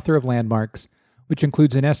and the author of Landmarks, which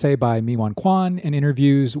includes an essay by Mi-Wan Kwan and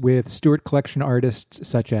interviews with Stuart Collection artists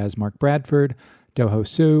such as Mark Bradford, Doho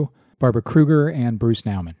Su, Barbara Kruger, and Bruce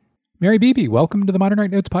Nauman. Mary Beebe, welcome to the Modern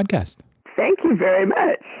Art Notes podcast. Thank you very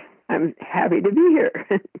much. I'm happy to be here.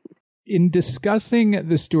 In discussing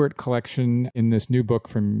the Stuart Collection in this new book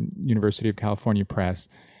from University of California Press,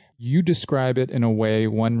 you describe it in a way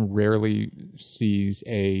one rarely sees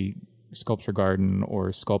a sculpture garden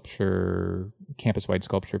or campus-wide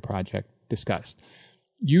sculpture project discussed.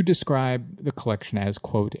 You describe the collection as,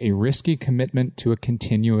 quote, a risky commitment to a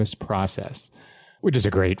continuous process, which is a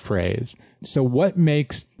great phrase. So what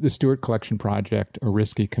makes the Stuart Collection project a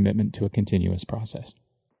risky commitment to a continuous process?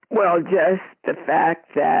 Well, just the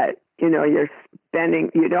fact that, you're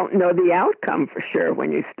spending, you don't know the outcome for sure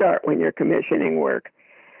when you're commissioning work.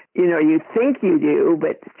 You think you do,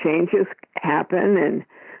 but changes happen and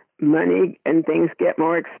money and things get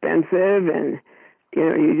more expensive and,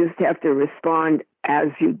 you just have to respond as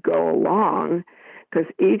you go along, because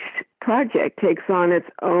each project takes on its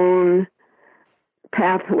own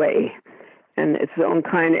pathway and its own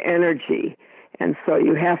kind of energy. And so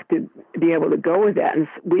you have to be able to go with that. And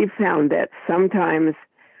we've found that sometimes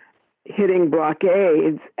hitting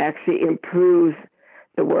blockades actually improves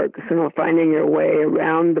the work. So finding your way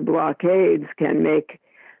around the blockades can make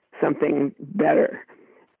something better.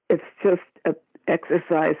 It's just an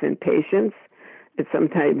exercise in patience. It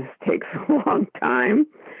sometimes takes a long time,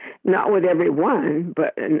 not with everyone,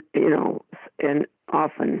 but, and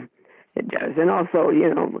often it does. And also,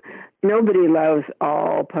 nobody loves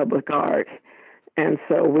all public art. And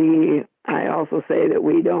so I also say that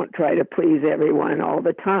we don't try to please everyone all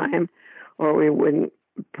the time, or we wouldn't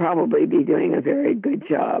probably be doing a very good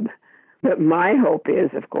job. But my hope is,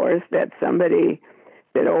 of course, that somebody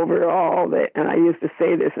that overall, and I used to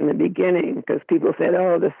say this in the beginning because people said,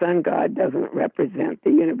 oh, the sun god doesn't represent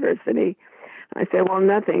the university. I said, well,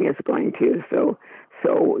 nothing is going to.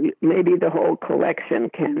 So maybe the whole collection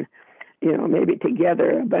can, maybe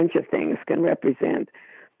together a bunch of things can represent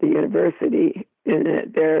the university.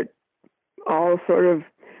 And they're all sort of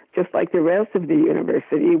just like the rest of the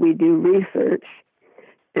university. We do research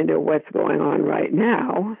into what's going on right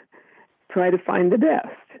now, try to find the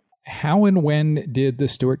best. How and when did the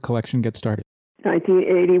Stuart collection get started?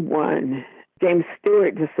 1981. James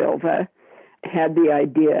Stuart de Silva had the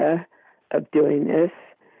idea of doing this,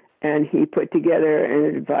 and he put together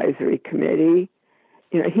an advisory committee.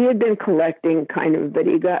 He had been collecting but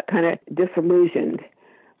he got kind of disillusioned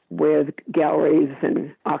with galleries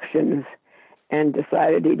and auctions and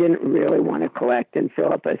decided he didn't really want to collect in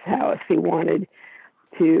Philippa's house. He wanted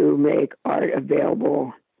to make art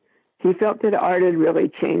available. He felt that art had really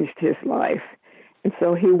changed his life, and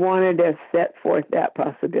so he wanted to set forth that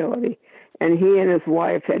possibility. And he and his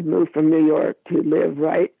wife had moved from New York to live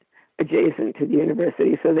right adjacent to the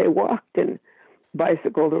university, so they walked and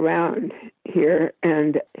bicycled around here,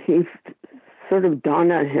 and he sort of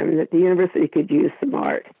dawned on him that the university could use some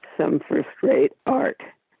art, some first-rate art.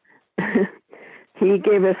 He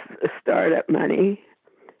gave us startup money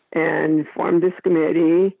and formed this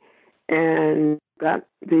committee and got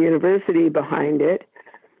the university behind it,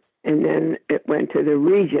 and then it went to the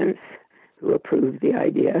regents who approved the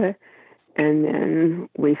idea, and then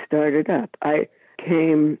we started up. I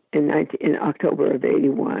came in October of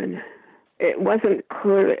 81. It wasn't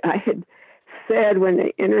clear. I had said when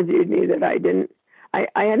they interviewed me that I'd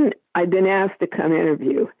been asked to come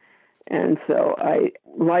interview, and so I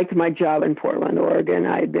liked my job in Portland, Oregon.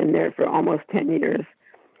 I'd been there for almost 10 years,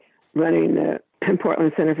 running the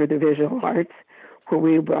Portland Center for the Visual Arts, where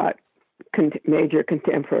we brought major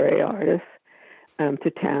contemporary artists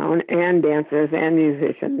to town, and dancers and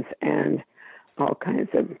musicians and all kinds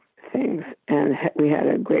of things. And we had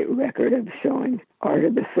a great record of showing art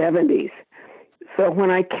of the 70s. So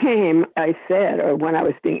when I came, when I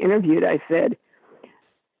was being interviewed, I said,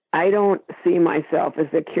 I don't see myself as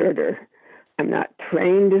a curator. I'm not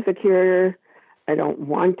trained as a curator. I don't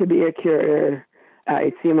want to be a curator.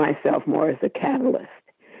 I see myself more as a catalyst.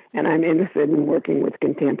 And I'm interested in working with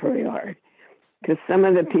contemporary art. Because some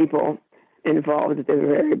of the people involved at the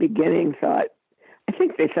very beginning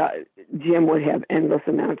they thought Jim would have endless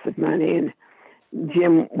amounts of money, and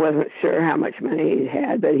Jim wasn't sure how much money he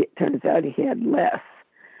had, but it turns out he had less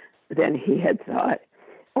than he had thought,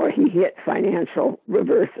 or he hit financial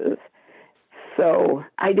reverses. So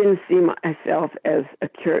I didn't see myself as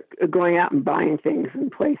a going out and buying things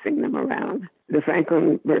and placing them around. The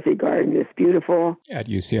Franklin Murphy Garden is beautiful. At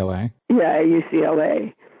UCLA? Yeah, at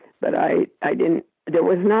UCLA. But I didn't, there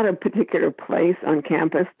was not a particular place on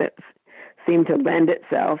campus that seemed to lend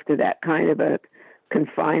itself to that kind of a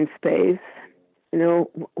confined space.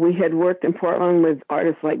 We had worked in Portland with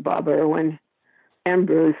artists like Bob Irwin and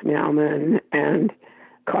Bruce Nauman and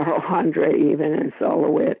Carl Andre even, and Sol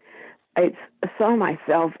LeWitt. I saw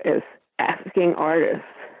myself as asking artists,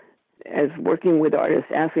 as working with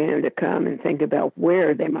artists, asking them to come and think about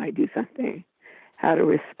where they might do something, how to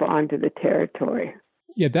respond to the territory.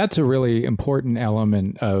 Yeah, that's a really important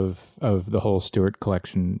element of the whole Stuart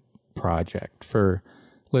collection project. For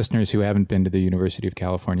listeners who haven't been to the University of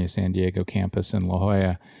California, San Diego campus in La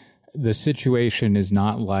Jolla, the situation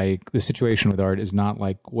with art is not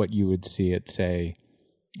like what you would see at, say,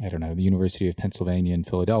 I don't know, the University of Pennsylvania in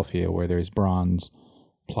Philadelphia, where there's bronze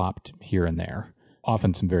plopped here and there.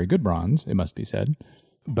 Often some very good bronze, it must be said,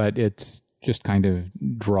 but it's just kind of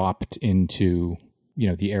dropped into,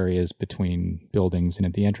 the areas between buildings and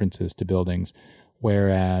at the entrances to buildings.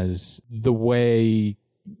 Whereas the way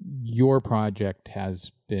your project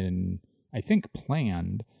has been, I think,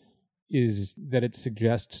 planned is that it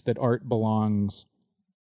suggests that art belongs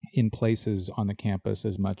in places on the campus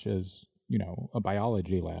as much as, a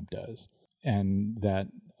biology lab does. And that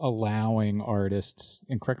allowing artists,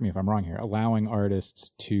 and correct me if I'm wrong here, allowing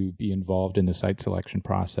artists to be involved in the site selection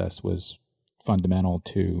process was fundamental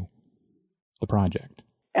to the project.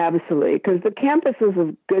 Absolutely, because the campus is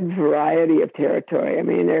a good variety of territory. I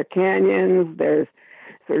mean, there are canyons, there's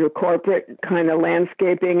sort of corporate kind of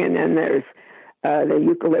landscaping, and then there's the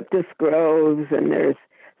eucalyptus groves,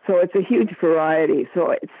 so it's a huge variety.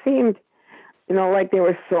 So it seemed, like there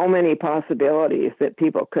were so many possibilities that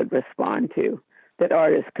people could respond to, that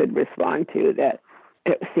artists could respond to, that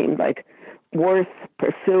it seemed like worth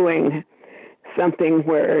pursuing something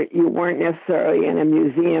where you weren't necessarily in a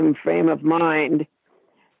museum frame of mind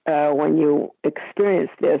when you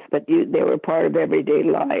experienced this, but they were part of everyday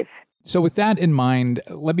life. So with that in mind,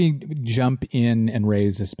 let me jump in and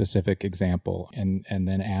raise a specific example and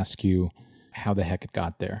then ask you how the heck it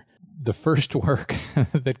got there. The first work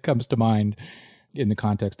that comes to mind in the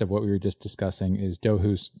context of what we were just discussing is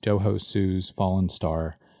Doho Sue's Fallen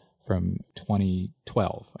Star from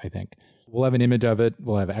 2012, I think. We'll have an image of it.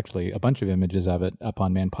 We'll have actually a bunch of images of it up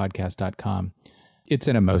on manpodcast.com. It's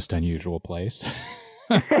in a most unusual place.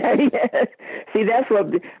 Yes. See, that's what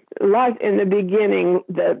in the beginning,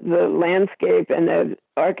 the landscape and the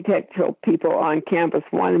architectural people on campus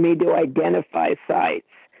wanted me to identify sites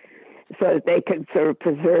so that they could sort of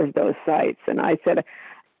preserve those sites. And I said,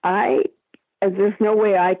 there's no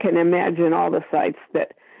way I can imagine all the sites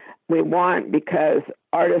that we want, because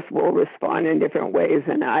artists will respond in different ways,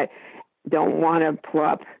 and I don't want to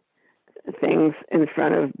plop things in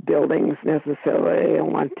front of buildings necessarily. I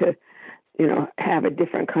want to have a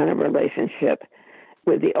different kind of relationship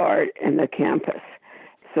with the art and the campus.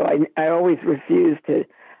 So I always refused to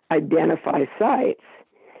identify sites.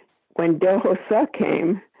 When Doho Suh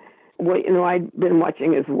came, I'd been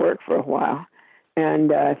watching his work for a while,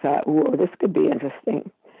 and I thought, whoa, this could be interesting.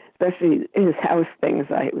 Especially his house things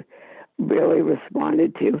I really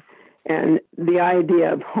responded to. And the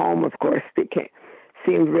idea of home, of course,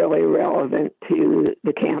 seemed really relevant to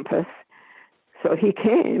the campus. So he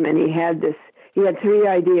came and he had three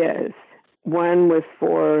ideas. One was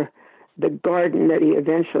for the garden that he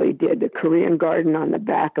eventually did, the Korean garden on the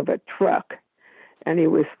back of a truck. And he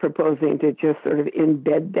was proposing to just sort of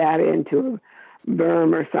embed that into a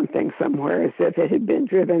berm or something somewhere, as if it had been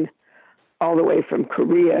driven all the way from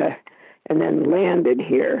Korea and then landed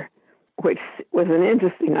here, which was an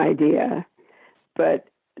interesting idea. But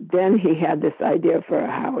then he had this idea for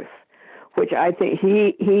a house, which I think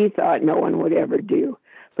he thought no one would ever do,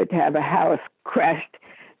 but to have a house crashed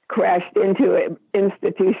into an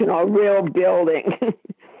institutional real building.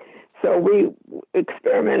 So we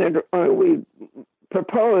experimented, we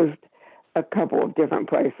proposed a couple of different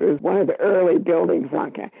places, one of the early buildings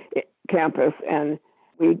on campus, and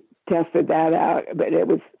we tested that out. But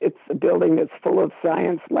it's a building that's full of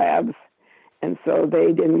science labs, and so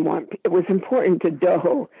they didn't want. It was important to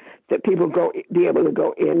Doho that people be able to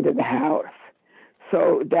go into the house.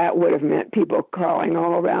 So that would have meant people crawling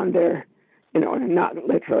all around there, not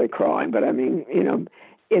literally crawling, but I mean,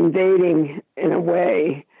 invading in a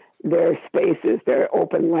way their spaces, their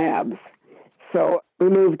open labs. So we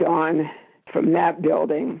moved on from that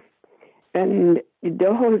building, and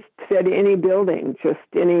Doho said any building, just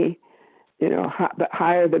any, but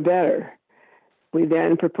higher the better. We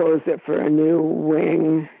then proposed it for a new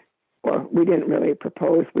wing, or we didn't really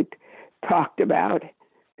propose, we talked about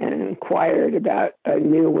and inquired about a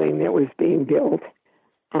new wing that was being built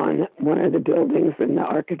on one of the buildings, and the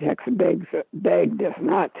architects begged us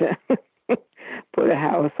not to put a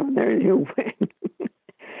house on their new wing.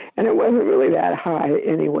 And it wasn't really that high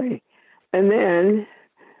anyway. And then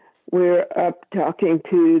we're up talking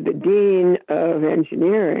to the dean of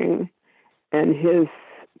engineering and his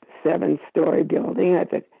 7-story building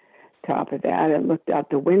at the top of that, and looked out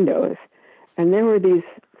the windows. And there were these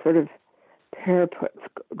sort of parapets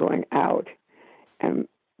going out. And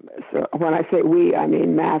so when I say we, I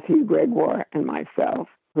mean Matthew, Gregoire, and myself,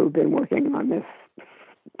 who've been working on this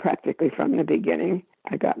practically from the beginning.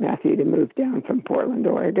 I got Matthew to move down from Portland,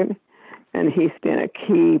 Oregon, and he's been a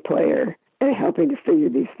key player in helping to figure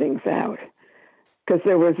these things out. Because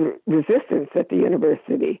there was resistance at the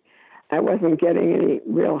university. I wasn't getting any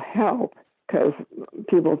real help because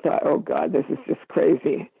people thought, oh, God, this is just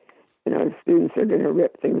crazy. Students are going to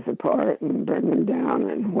rip things apart and burn them down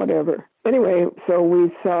and whatever. Anyway, so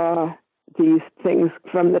we saw these things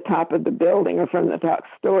from the top of the building, or from the top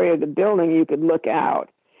story of the building. You could look out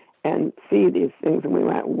and see these things, and we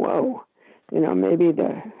went, whoa, maybe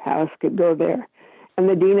the house could go there. And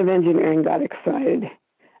the dean of engineering got excited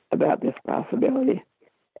about this possibility.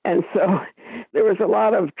 And so There was a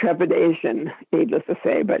lot of trepidation, needless to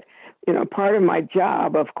say, but part of my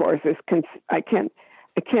job, of course, is I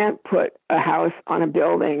can't put a house on a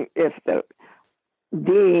building if the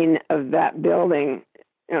dean of that building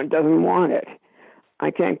doesn't want it. I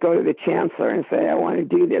can't go to the chancellor and say, I want to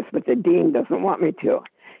do this, but the dean doesn't want me to.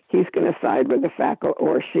 He's going to side with the faculty,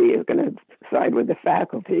 or she is going to side with the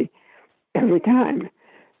faculty every time.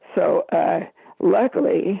 So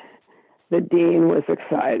luckily, the dean was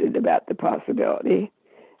excited about the possibility.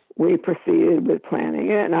 We proceeded with planning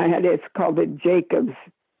it, and it's called the Jacobs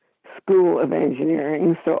School of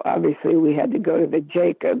Engineering. So obviously we had to go to the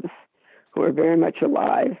Jacobs, who are very much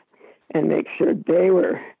alive, and make sure they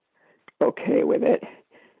were okay with it.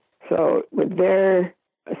 So with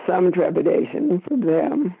some trepidation from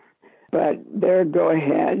them, but their go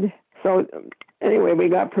ahead. So anyway, we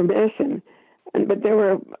got permission, but there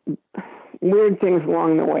were weird things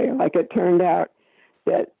along the way. Like it turned out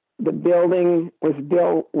that the building was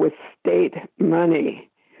built with state money,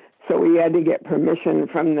 so we had to get permission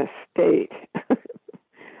from the state.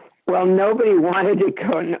 Well, nobody wanted to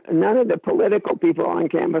go. None of the political people on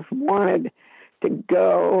campus wanted to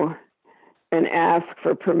go and ask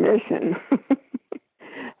for permission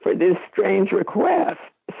for this strange request.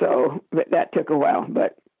 So that took a while,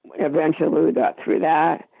 but eventually we got through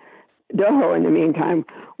that. Doho, in the meantime,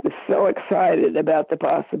 was so excited about the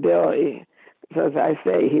possibility. So as I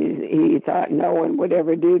say, he thought no one would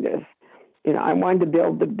ever do this. I wanted to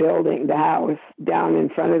build the house down in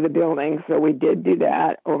front of the building. So we did do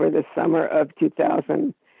that over the summer of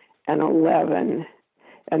 2011.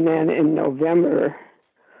 And then in November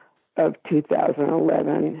of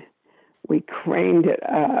 2011, we craned it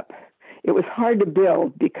up. It was hard to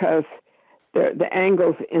build because the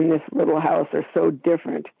angles in this little house are so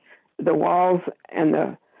different. The walls and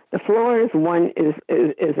the floors, one is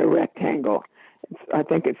a rectangle. I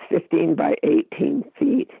think it's 15 by 18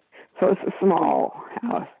 feet. So it's a small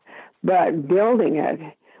house. But building it,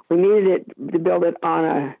 we needed it to build it on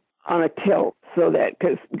a tilt, so that,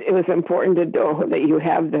 because it was important to do that you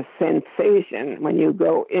have the sensation when you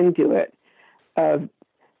go into it of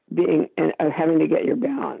having to get your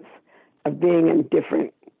balance, of being in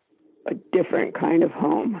a different kind of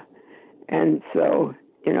home. And so,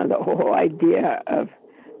 the whole idea of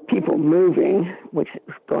people moving, which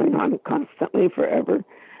is going on constantly forever,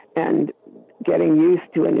 and getting used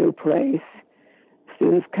to a new place,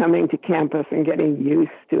 students coming to campus and getting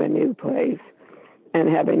used to a new place, and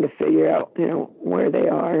having to figure out, where they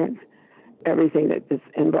are and everything that is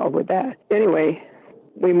involved with that. Anyway,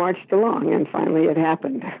 we marched along, and finally it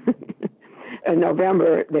happened. In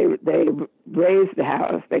November, they raised the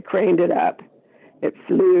house. They craned it up. It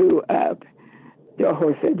flew up.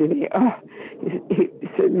 Doho said to me, he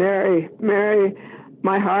said, Mary,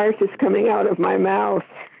 my heart is coming out of my mouth.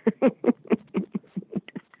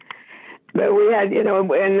 But we had,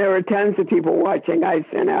 and there were tons of people watching. I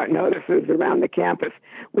sent out notices around the campus.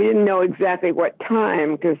 We didn't know exactly what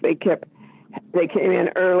time because they came in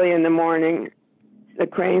early in the morning. The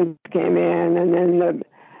cranes came in, and then the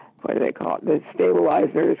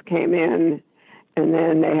stabilizers came in, and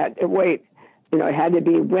then they had to wait. It had to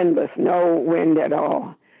be windless, no wind at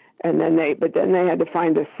all. And then they had to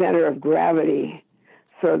find a center of gravity.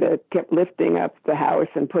 So they kept lifting up the house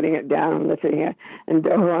and putting it down and lifting it. And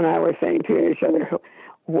Doho and I were saying to each other,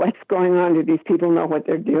 what's going on? Do these people know what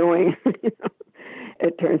they're doing?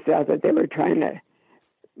 It turns out that they were trying to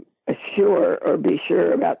assure or be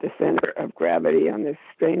sure about the center of gravity on this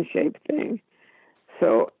strange shaped thing.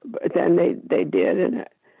 So but then they did, and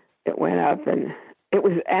it went up, and it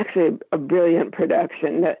was actually a brilliant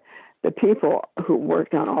production. That the people who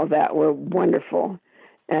worked on all that were wonderful.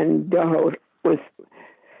 And Doho was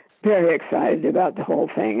very excited about the whole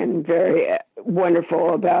thing and very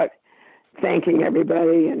wonderful about thanking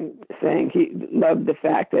everybody and saying he loved the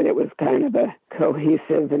fact that it was kind of a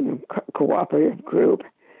cohesive and cooperative group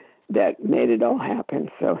that made it all happen.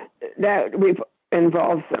 So that we've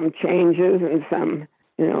involved some changes and some,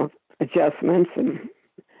 adjustments and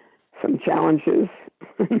some challenges.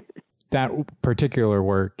 That particular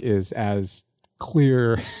work is as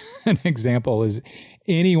clear an example as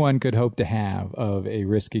anyone could hope to have of a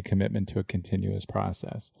risky commitment to a continuous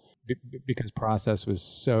process, because process was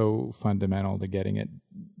so fundamental to getting it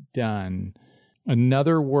done.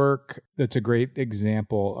 Another work that's a great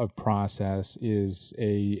example of process is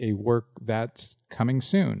a work that's coming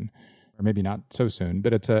soon, or maybe not so soon,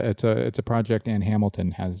 but it's a project Ann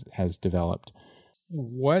Hamilton has developed.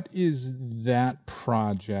 What is that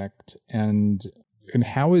project, and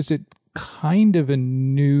how is it kind of a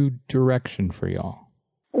new direction for y'all?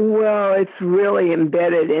 Well, it's really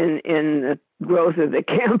embedded in the growth of the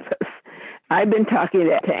campus. I've been talking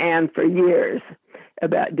to Anne for years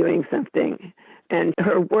about doing something, and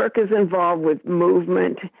her work is involved with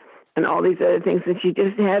movement and all these other things, and she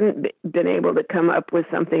just hadn't been able to come up with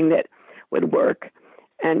something that would work.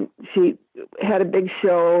 And she had a big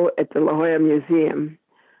show at the La Jolla Museum,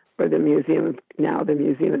 or the Museum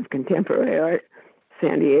of Contemporary Art,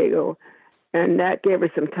 San Diego, and that gave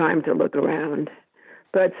her some time to look around.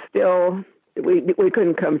 But still, we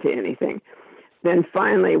couldn't come to anything. Then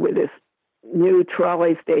finally, with this new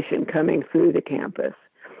trolley station coming through the campus,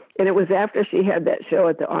 and it was after she had that show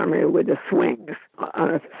at the Armory with the swings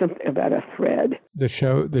on something about a thread. The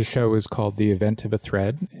show is called The Event of a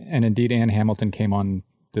Thread, and indeed Anne Hamilton came on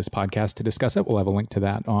this podcast to discuss it. We'll have a link to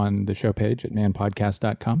that on the show page at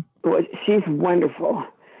manpodcast.com. Well, she's wonderful,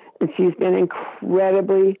 and she's been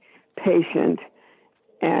incredibly patient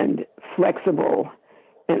and flexible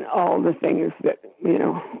in all the things that,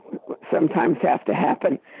 sometimes have to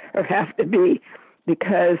happen or have to be,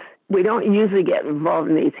 because we don't usually get involved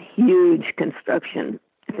in these huge construction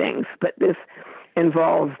things, but this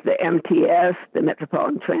involves the MTS, the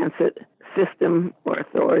Metropolitan Transit System or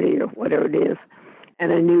Authority or whatever it is,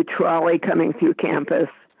 and a new trolley coming through campus.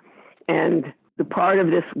 And the part of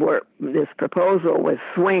this proposal was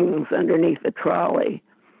swings underneath the trolley,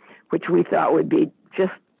 which we thought would be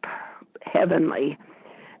just heavenly.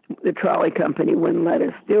 The trolley company wouldn't let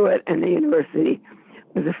us do it, and the university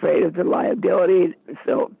was afraid of the liability.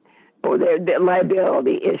 So, the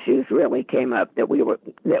liability issues really came up that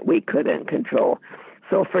we couldn't control.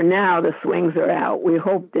 So for now, the swings are out. We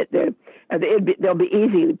hope that they'll be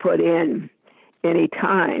easy to put in any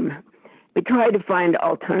time. We tried to find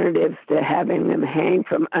alternatives to having them hang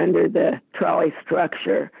from under the trolley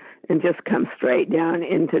structure and just come straight down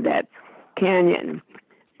into that canyon.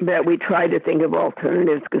 But we tried to think of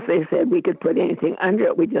alternatives because they said we could put anything under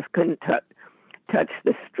it. We just couldn't touch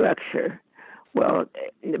the structure. Well,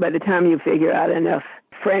 by the time you figure out enough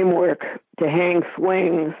framework to hang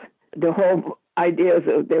swings, the whole idea is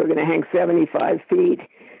that they were going to hang 75 feet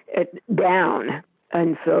down.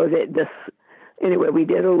 And so anyway, we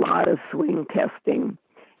did a lot of swing testing,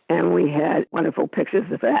 and we had wonderful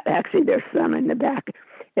pictures of that. Actually, there's some in the back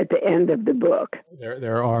at the end of the book.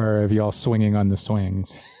 There are of y'all swinging on the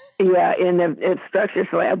swings. Yeah, in the structure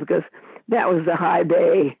slab, because that was the high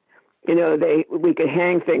bay. We could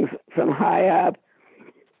hang things from high up,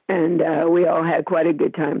 and we all had quite a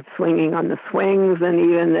good time swinging on the swings, and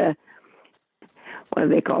even what do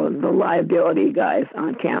they call them, the liability guys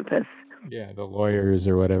on campus. Yeah, the lawyers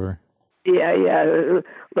or whatever. Yeah,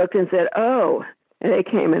 looked and said, oh, and they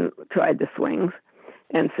came and tried the swings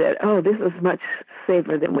and said, oh, this is much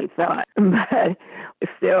safer than we thought. But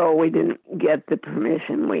still, we didn't get the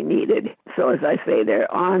permission we needed. So as I say,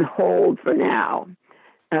 they're on hold for now.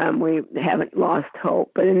 We haven't lost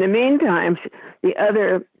hope. But in the meantime, the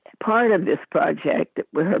other part of this project,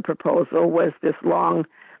 with her proposal, was this long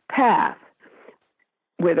path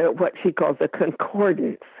with what she calls a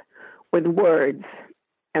concordance, with words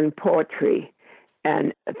and poetry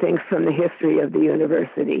and things from the history of the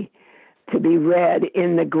university to be read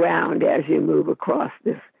in the ground as you move across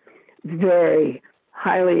this very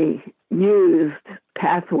highly used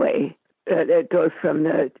pathway that goes from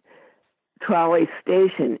the trolley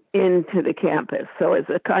station into the campus. So it's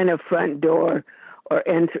a kind of front door or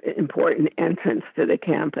important entrance to the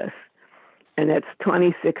campus. And it's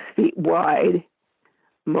 26 feet wide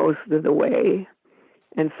most of the way.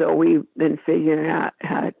 And so we've been figuring out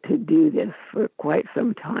how to do this for quite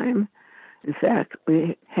some time. In fact,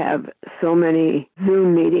 we have so many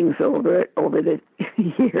Zoom meetings over the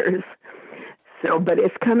years. But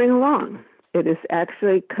it's coming along. It is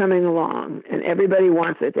actually coming along, and everybody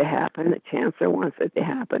wants it to happen. The chancellor wants it to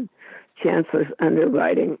happen. Chancellor's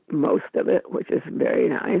underwriting most of it, which is very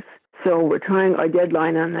nice. So our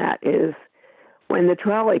deadline on that is when the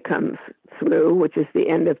trolley comes through, which is the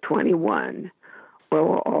end of 21, where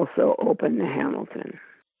we'll also open the Hamilton.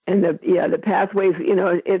 And the pathways,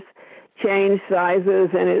 it's changed sizes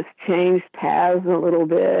and it's changed paths a little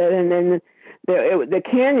bit. And then the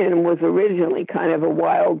canyon was originally kind of a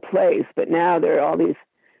wild place, but now there are all these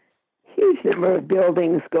huge number of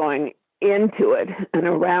buildings going into it and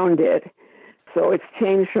around it. So it's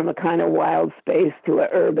changed from a kind of wild space to an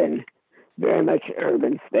urban, very much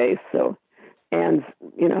urban space. So Anne's,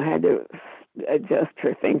 had to adjust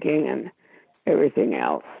her thinking and everything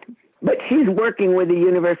else. But she's working with the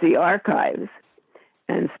university archives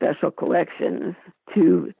and special collections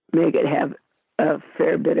to make it have a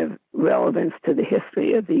fair bit of relevance to the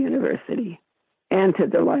history of the university and to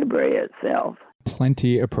the library itself.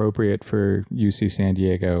 Plenty appropriate for UC San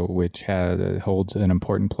Diego, which holds an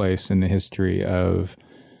important place in the history of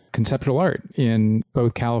conceptual art in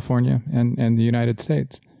both California and the United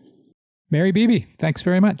States. Mary Beebe, thanks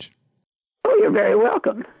very much. Oh, you're very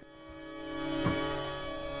welcome.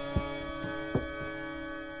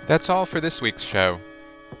 That's all for this week's show.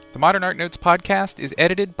 The Modern Art Notes podcast is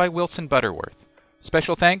edited by Wilson Butterworth.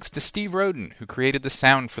 Special thanks to Steve Roden, who created the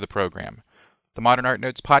sound for the program. The Modern Art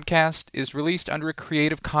Notes podcast is released under a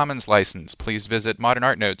Creative Commons license. Please visit Modern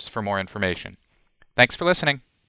Art Notes for more information. Thanks for listening.